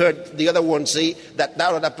he heard the other one say that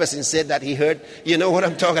other person said that he heard. You know what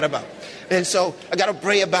I'm talking about? And so I got to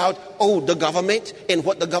pray about, the government and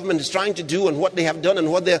what the government is trying to do and what they have done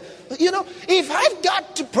and what they're, if I've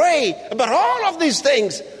got to pray about all of these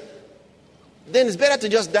things, then it's better to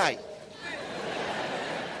just die.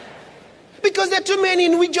 Because there are too many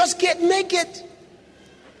and we just can't make it.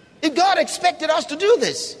 If God expected us to do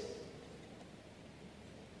this.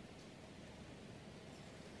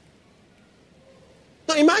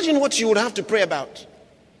 Now imagine what you would have to pray about.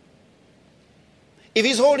 If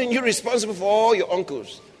he's holding you responsible for all your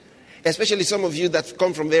uncles, especially some of you that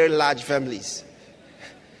come from very large families.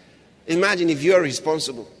 Imagine if you're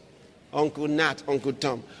responsible. Uncle Nat, Uncle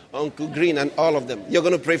Tom, Uncle Green, and all of them. You're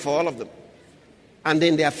going to pray for all of them. And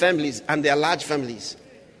then their families and their large families.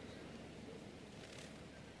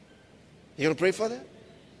 You're going to pray for them?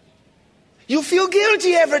 You feel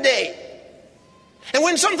guilty every day. And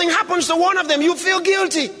when something happens to one of them, you feel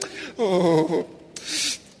guilty. Oh,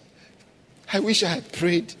 I wish I had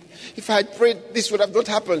prayed. If I had prayed, this would have not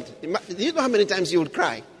happened. Do you know how many times you would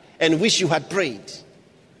cry and wish you had prayed?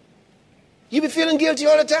 You'll be feeling guilty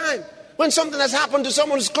all the time. When something has happened to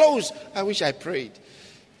someone who's close, I wish I prayed.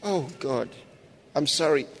 Oh God, I'm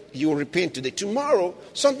sorry. You will repent today. Tomorrow,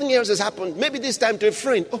 something else has happened. Maybe this time to a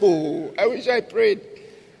friend. Oh, I wish I prayed.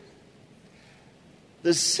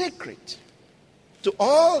 The secret to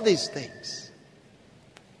all these things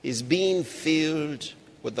is being filled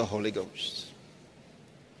with the Holy Ghost.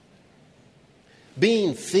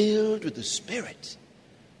 Being filled with the Spirit.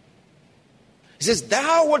 He says,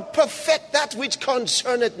 thou wilt perfect that which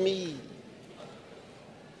concerneth me.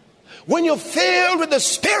 When you're filled with the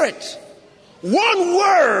Spirit, one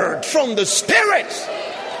word from the Spirit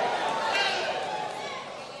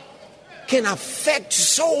can affect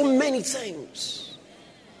so many things.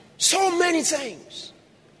 So many things.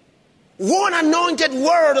 One anointed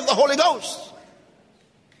word of the Holy Ghost.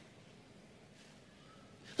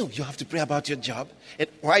 No, you have to pray about your job. And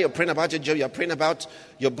while you're praying about your job, you're praying about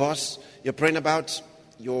your boss. You're praying about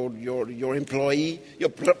your employee. You're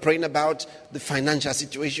praying about the financial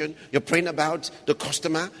situation. You're praying about the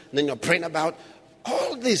customer. And then you're praying about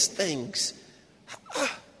all these things.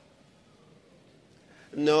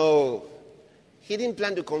 No, he didn't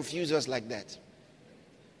plan to confuse us like that.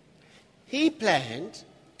 He planned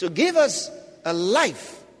to give us a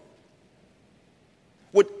life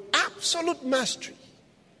with absolute mastery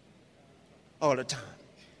all the time.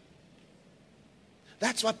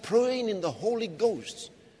 That's why praying in the Holy Ghost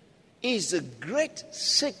is a great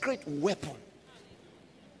sacred weapon.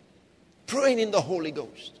 Praying in the Holy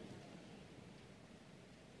Ghost.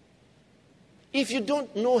 If you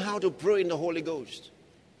don't know how to pray in the Holy Ghost,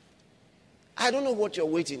 I don't know what you're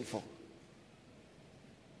waiting for.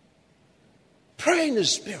 Pray in the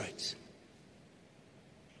Spirit.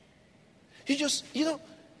 You just,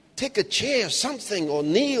 take a chair or something, or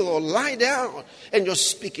kneel or lie down, and you're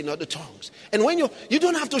speaking other tongues. And when you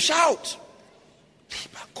don't have to shout.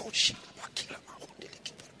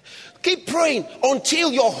 Keep praying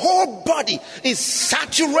until your whole body is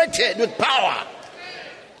saturated with power.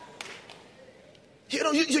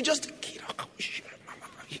 You just.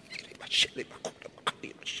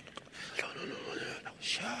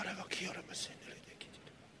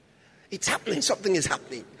 It's happening. Something is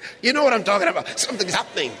happening. You know what I'm talking about? Something's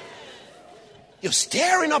happening. You're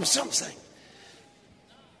stirring up something.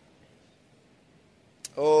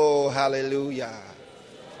 Oh, hallelujah.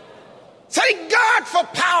 Thank God for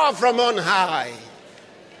power from on high.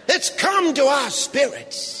 It's come to our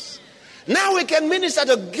spirits. Now we can minister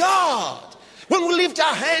to God. When we lift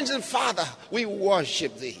our hands and Father, we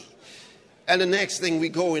worship thee. And the next thing we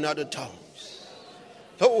go in other tongues.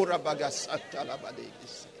 Oh, Rabagasata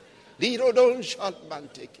Labadekis. Liro don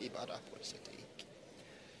Shalmanteki Baraposete.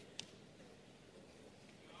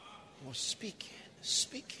 We're speaking.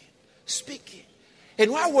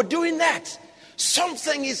 And while we're doing that,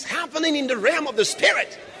 something is happening in the realm of the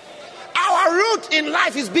spirit. Our route in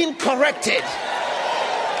life is being corrected.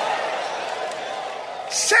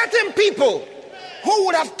 Certain people who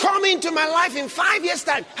would have come into my life in 5 years'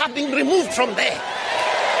 time have been removed from there.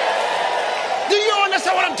 Do you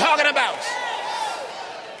understand what I'm talking about?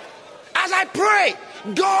 As I pray,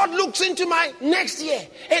 God looks into my next year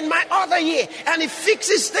and my other year, and He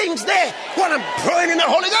fixes things there when I'm praying in the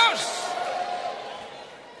Holy Ghost.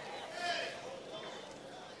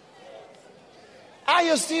 Are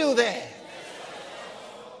you still there?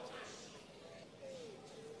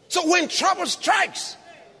 So when trouble strikes,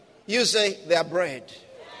 you say, they are bread.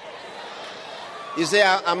 You say,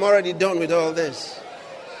 I'm already done with all this.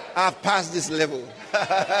 I've passed this level.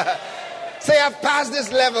 Say, I've passed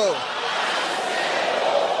this level.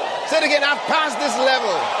 Say it again, I've passed this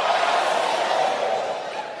level.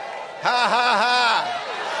 Ha ha ha.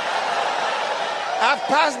 I've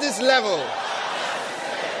passed this level.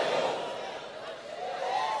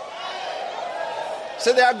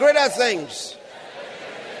 So there are greater things.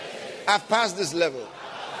 I've passed this level.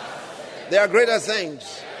 There are greater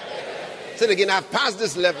things. Say it again, I've passed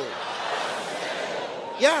this level.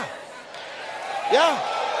 Yeah.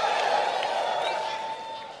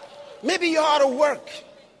 Maybe you're out of work.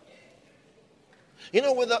 You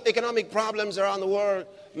know, with the economic problems around the world,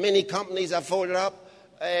 many companies are folded up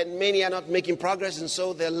and many are not making progress, and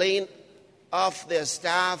so they're laying off their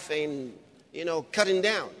staff and, cutting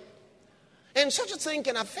down. And such a thing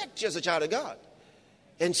can affect you as a child of God.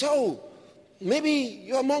 And so maybe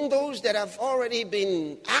you're among those that have already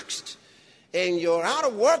been axed and you're out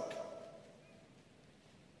of work.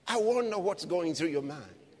 I wonder what's going through your mind.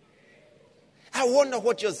 I wonder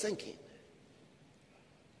what you're thinking.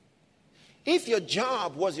 If your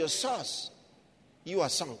job was your source, you are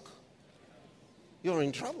sunk. You're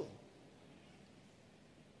in trouble.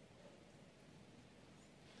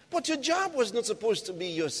 But your job was not supposed to be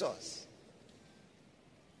your source.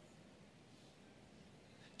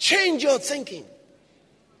 Change your thinking.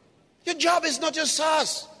 Your job is not your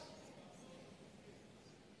source.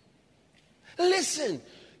 Listen,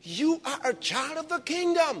 you are a child of the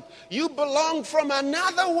kingdom. You belong from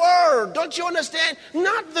another world. Don't you understand?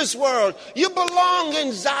 Not this world. You belong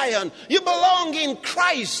in Zion. You belong in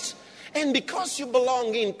Christ. And because you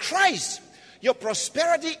belong in Christ, your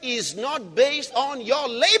prosperity is not based on your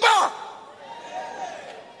labor.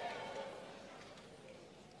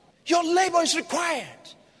 Your labor is required.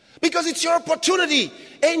 Because it's your opportunity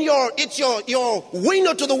and it's your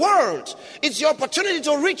window to the world. It's your opportunity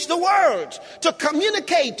to reach the world, to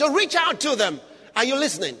communicate, to reach out to them. Are you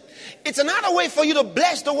listening? It's another way for you to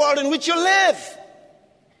bless the world in which you live.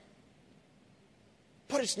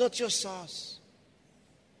 But it's not your source.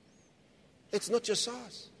 It's not your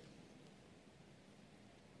source.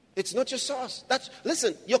 It's not your source.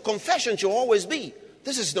 Listen, your confession should always be,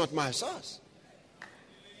 this is not my source.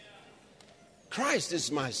 Christ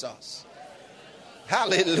is my source.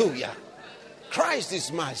 Hallelujah. Christ is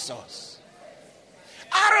my source.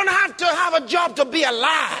 I don't have to have a job to be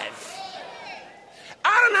alive.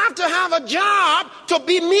 I don't have to have a job to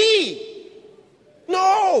be me.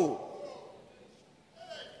 No.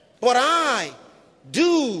 But I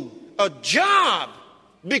do a job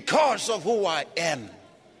because of who I am.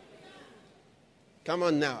 Come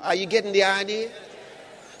on now. Are you getting the idea?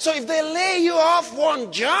 So if they lay you off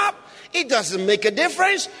one job, it doesn't make a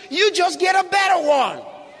difference. You just get a better one.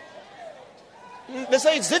 They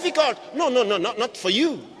say it's difficult. No, not for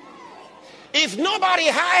you. If nobody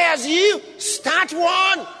hires you, start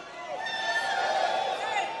one.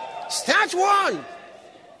 Start one.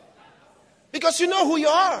 Because you know who you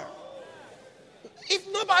are.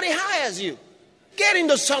 If nobody hires you, get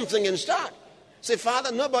into something and start. Say,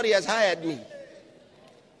 Father, nobody has hired me.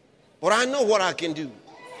 But I know what I can do.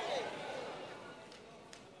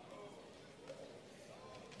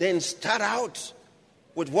 Then start out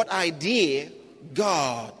with what idea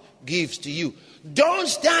God gives to you. Don't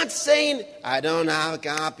start saying, I don't have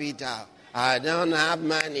capital. I don't have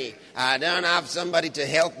money. I don't have somebody to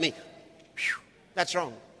help me. That's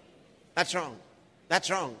wrong. That's wrong. That's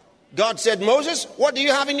wrong. God said, Moses, what do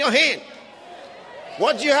you have in your hand?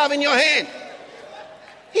 What do you have in your hand?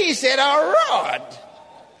 He said, a rod.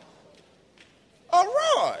 A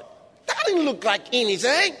rod. That didn't look like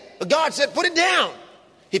anything. But God said, put it down.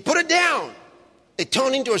 He put it down. It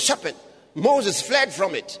turned into a serpent. Moses fled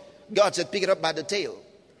from it. God said, pick it up by the tail.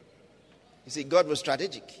 You see, God was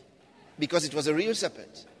strategic because it was a real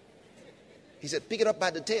serpent. He said, pick it up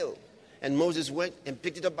by the tail. And Moses went and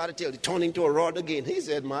picked it up by the tail. It turned into a rod again. He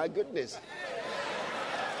said, my goodness.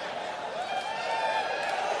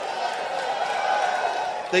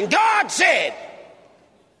 Then God said,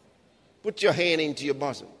 put your hand into your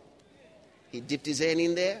bosom. He dipped his hand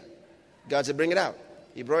in there. God said, bring it out.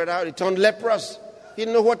 He brought it out. He turned leprous. He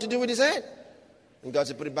didn't know what to do with his hand. And God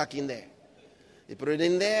said, put it back in there. He put it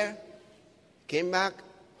in there. Came back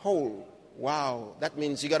whole. Wow. That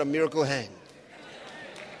means you got a miracle hand.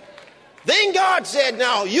 Then God said,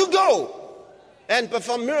 now you go and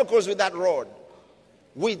perform miracles with that rod.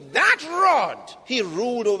 With that rod, he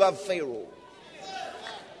ruled over Pharaoh.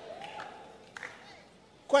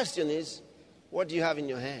 Question is, what do you have in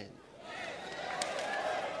your hand?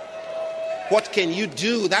 What can you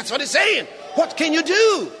do? That's what it's saying. What can you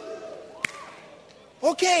do?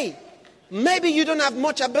 Okay, maybe you don't have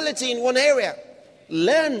much ability in one area.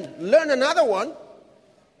 Learn another one.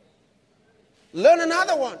 Learn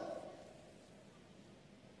another one.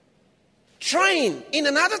 Train in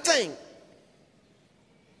another thing.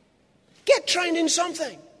 Get trained in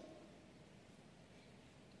something.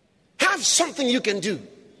 Have something you can do.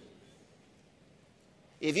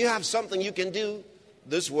 If you have something you can do,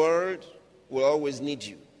 this world will always need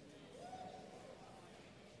you.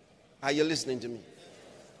 Are you listening to me?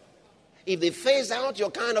 If they phase out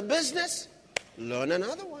your kind of business, learn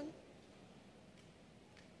another one.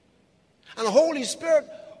 And the Holy Spirit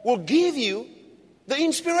will give you the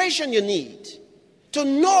inspiration you need to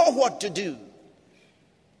know what to do.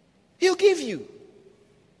 He'll give you.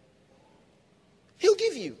 He'll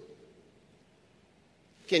give you.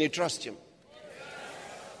 Can you trust him?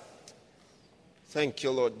 Thank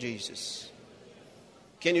you, Lord Jesus.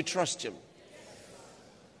 Can you trust him?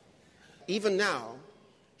 Even now,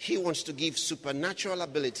 he wants to give supernatural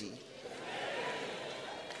ability.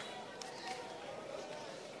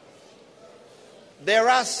 There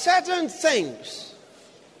are certain things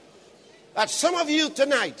that some of you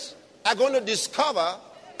tonight are going to discover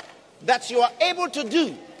that you are able to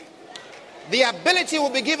do. The ability will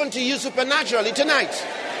be given to you supernaturally tonight.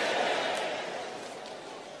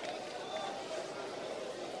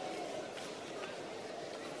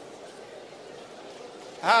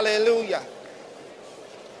 Hallelujah.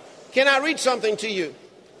 Can I read something to you?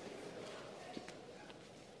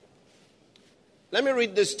 Let me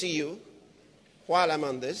read this to you while I'm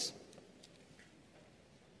on this.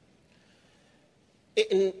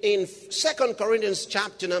 In 2 Corinthians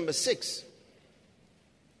chapter number 6.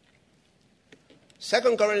 2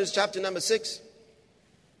 Corinthians chapter number 6.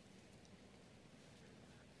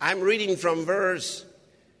 I'm reading from verse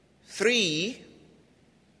 3.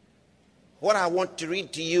 What I want to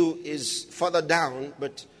read to you is further down,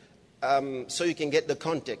 but so you can get the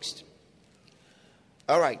context.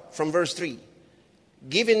 All right, from verse 3.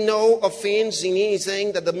 Giving no offense in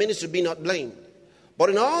anything, that the minister be not blamed, but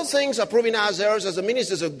in all things approving ourselves as the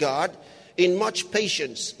ministers of God, in much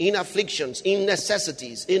patience, in afflictions, in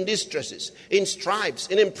necessities, in distresses, in stripes,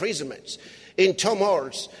 in imprisonments, in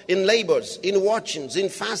turmoils, in labors, in watchings, in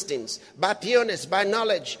fastings, by pureness, by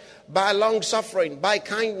knowledge, by long suffering, by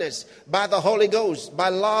kindness, by the Holy Ghost, by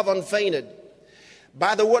love unfeigned,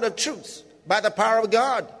 by the word of truth, by the power of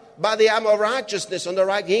God, by the armor of righteousness on the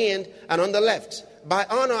right hand and on the left, by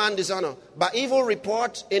honor and dishonor, by evil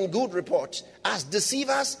report and good report, as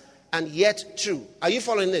deceivers and yet true. Are you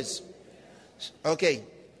following this? Okay.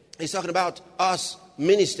 He's talking about us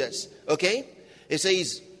ministers. Okay. He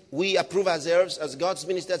says we approve ourselves as God's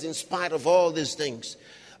ministers in spite of all these things.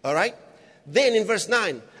 All right. Then in verse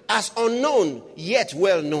 9, as unknown yet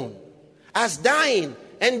well known, as dying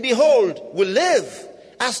and behold we live,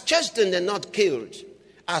 as chastened and not killed,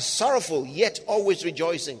 as sorrowful yet always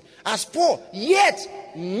rejoicing, as poor yet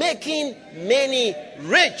making many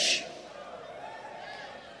rich,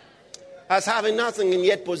 as having nothing and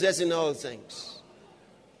yet possessing all things.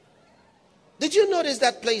 Did you notice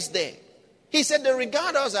that place there? He said they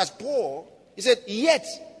regard us as poor. He said yet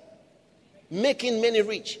making many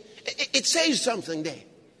rich. It says something there.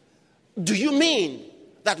 Do you mean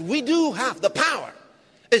that we do have the power?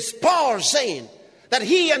 Is Paul saying that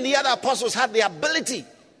he and the other apostles had the ability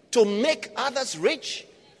to make others rich?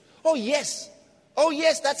 Oh yes. Oh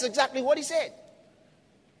yes, that's exactly what he said.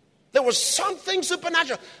 There was something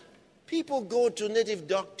supernatural. People go to native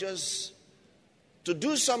doctors to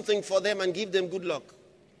do something for them and give them good luck.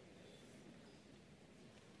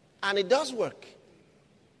 And it does work.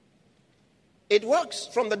 It works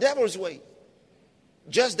from the devil's way.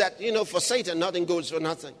 Just that, for Satan, nothing goes for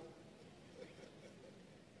nothing.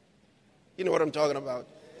 You know what I'm talking about.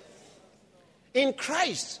 In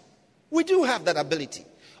Christ, We do have that ability.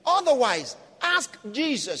 Otherwise, ask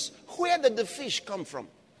Jesus, where did the fish come from?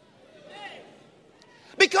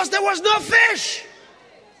 Because there was no fish.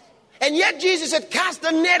 And yet Jesus said, cast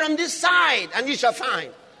the net on this side and you shall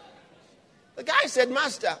find. The guy said,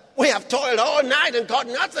 Master, we have toiled all night and caught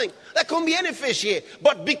nothing. There couldn't be any fish here.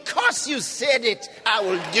 But because you said it, I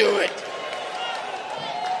will do it.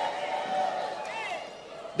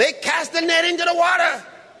 They cast the net into the water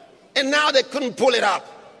and now they couldn't pull it up.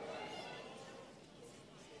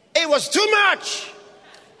 It was too much.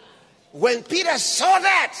 When Peter saw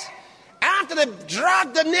that, after they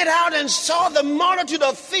dragged the net out and saw the multitude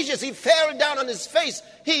of fishes, he fell down on his face.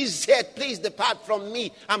 He said, please depart from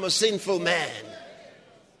me. I'm a sinful man.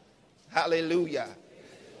 Hallelujah.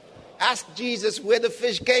 Ask Jesus where the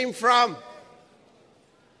fish came from.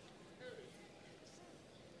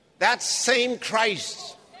 That same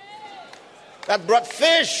Christ that brought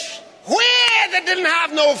fish where they didn't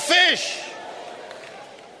have no fish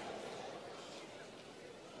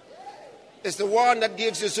is the one that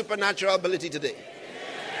gives you supernatural ability today.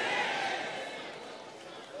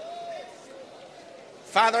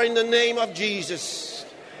 Father, in the name of Jesus,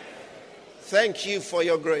 thank you for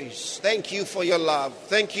your grace. Thank you for your love.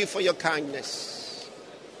 Thank you for your kindness.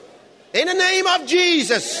 In the name of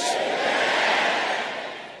Jesus,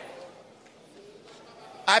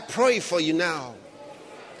 I pray for you now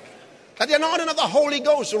that the anointing of the Holy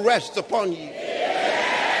Ghost rests upon you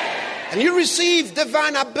and you receive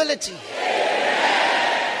divine ability,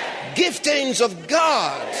 giftings of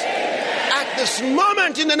God at this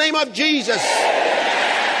moment in the name of Jesus.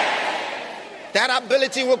 That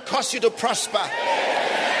ability will cause you to prosper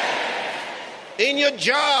in your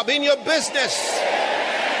job, in your business.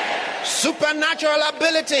 Supernatural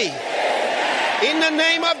ability in the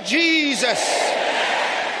name of Jesus.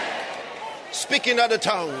 Speak in other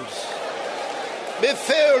tongues. Be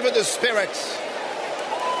filled with the Spirit.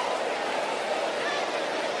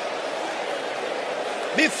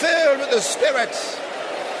 Be filled with the Spirit.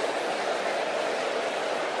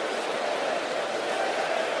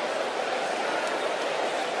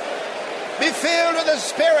 Be filled with the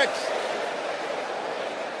Spirit.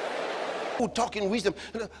 Who talk in wisdom.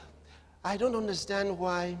 I don't understand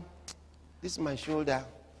why. This is my shoulder.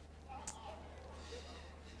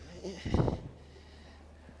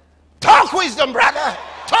 Talk wisdom, brother.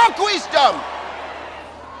 Talk wisdom.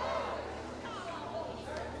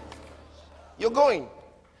 You're going.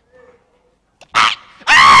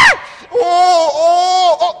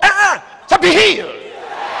 So be healed.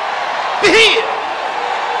 Be healed.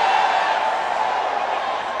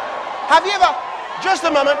 Have you ever, just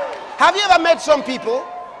a moment, have you ever met some people,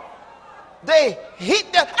 they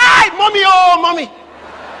hit their, mommy, oh, mommy.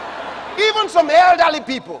 Even some elderly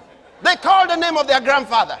people, they call the name of their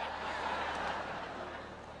grandfather.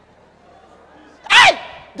 Hey,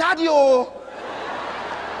 daddy, oh.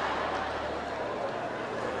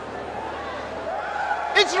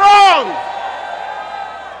 It's wrong.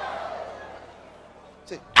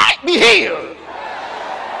 Say, be healed.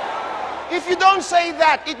 If you don't say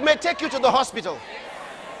that, it may take you to the hospital.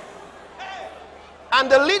 And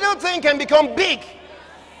the little thing can become big.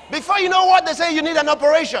 Before you know what, they say you need an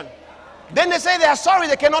operation. Then they say they are sorry,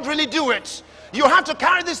 they cannot really do it. You have to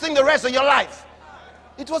carry this thing the rest of your life.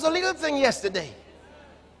 It was a little thing yesterday.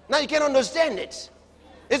 Now you can't understand it.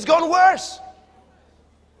 It's gone worse.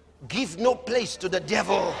 Give no place to the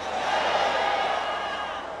devil.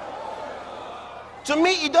 To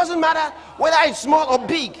me, it doesn't matter whether it's small or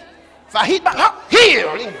big. If I hit back,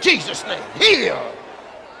 heal in Jesus' name. Heal.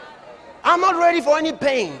 I'm not ready for any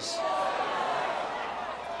pains.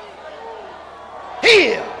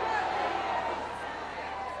 Heal.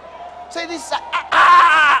 Say this.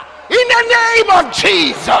 In the name of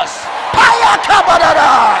Jesus.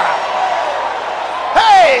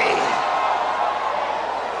 Hey.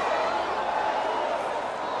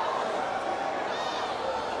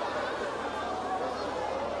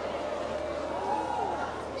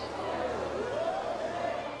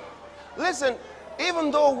 Listen,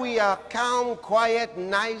 even though we are calm, quiet,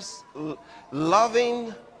 nice,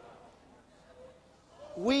 loving,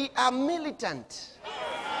 we are militant.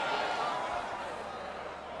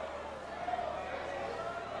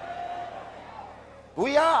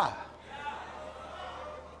 We are.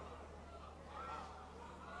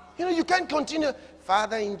 You know, you can't continue.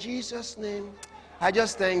 Father, in Jesus' name, I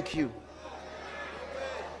just thank you.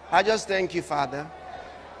 I just thank you, Father.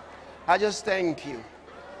 I just thank you.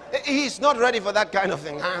 He's not ready for that kind of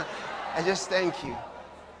thing. Huh? I just thank you.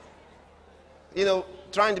 You know,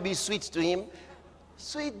 trying to be sweet to him.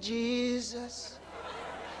 Sweet Jesus.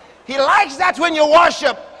 He likes that when you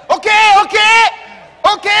worship. Okay, okay,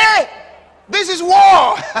 okay. This is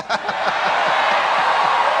war.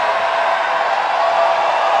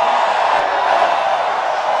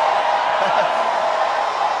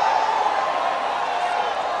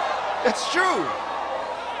 It's true.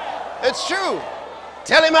 It's true.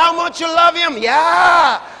 Tell him how much you love him.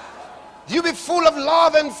 Yeah. You be full of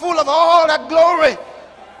love and full of all that glory.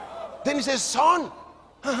 Then he says, son,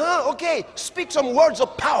 okay, speak some words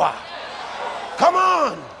of power. Come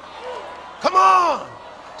on. Come on.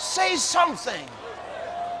 Say something.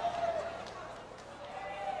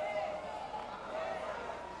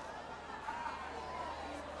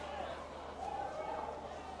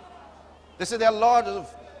 They say there are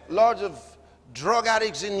lords of drug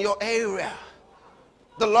addicts in your area.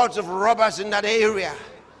 The lords of robbers in that area.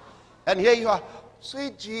 And here you are,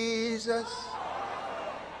 sweet Jesus.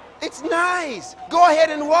 It's nice. Go ahead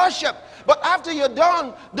and worship. But after you're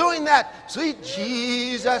done doing that, sweet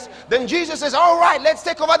Jesus, then Jesus says, all right, let's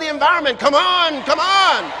take over the environment. Come on, come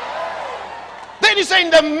on. Then you say,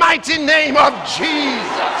 in the mighty name of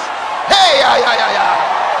Jesus. Hey, yeah, yeah, yeah, yeah.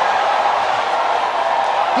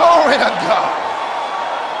 Glory to God.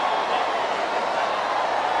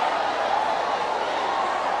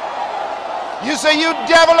 You say, you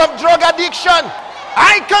devil of drug addiction,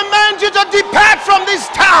 I command you to depart from this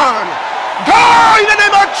town. Go in the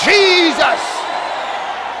name of Jesus.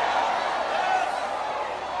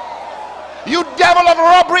 You devil of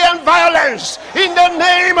robbery and violence, in the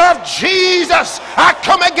name of Jesus, I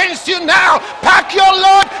come against you now. Pack your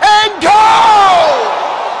load and go.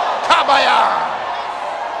 Kabaya.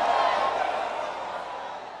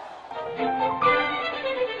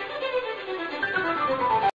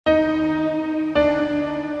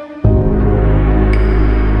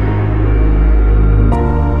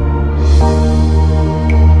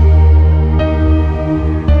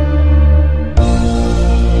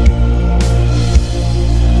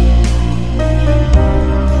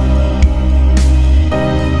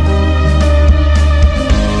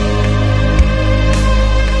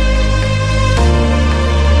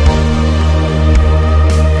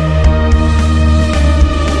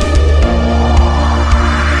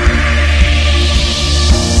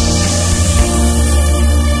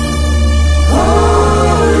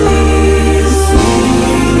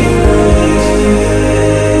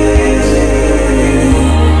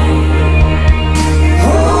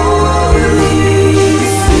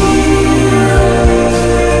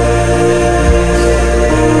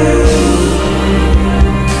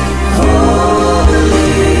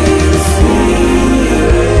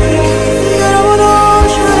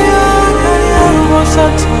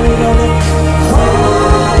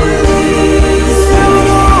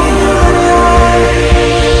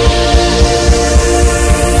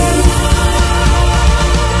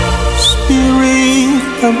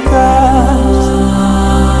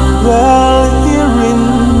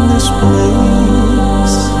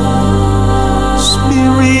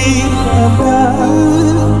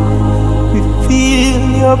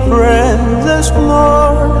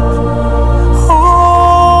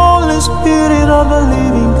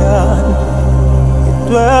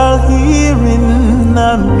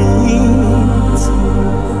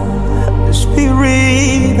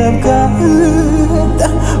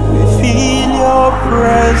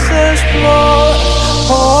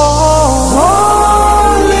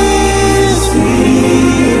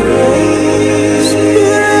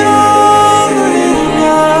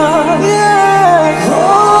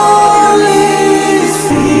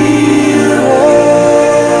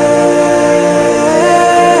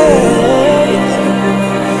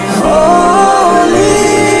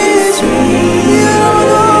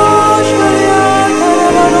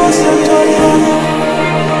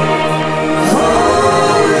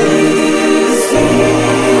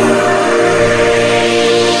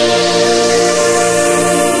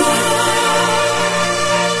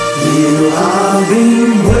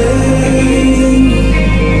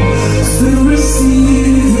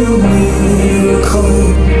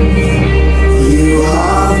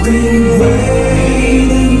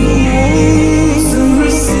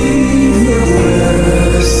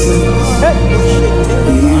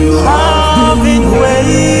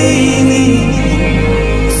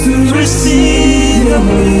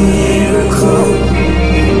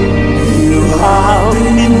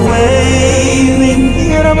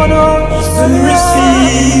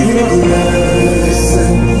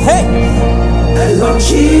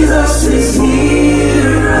 Jesus.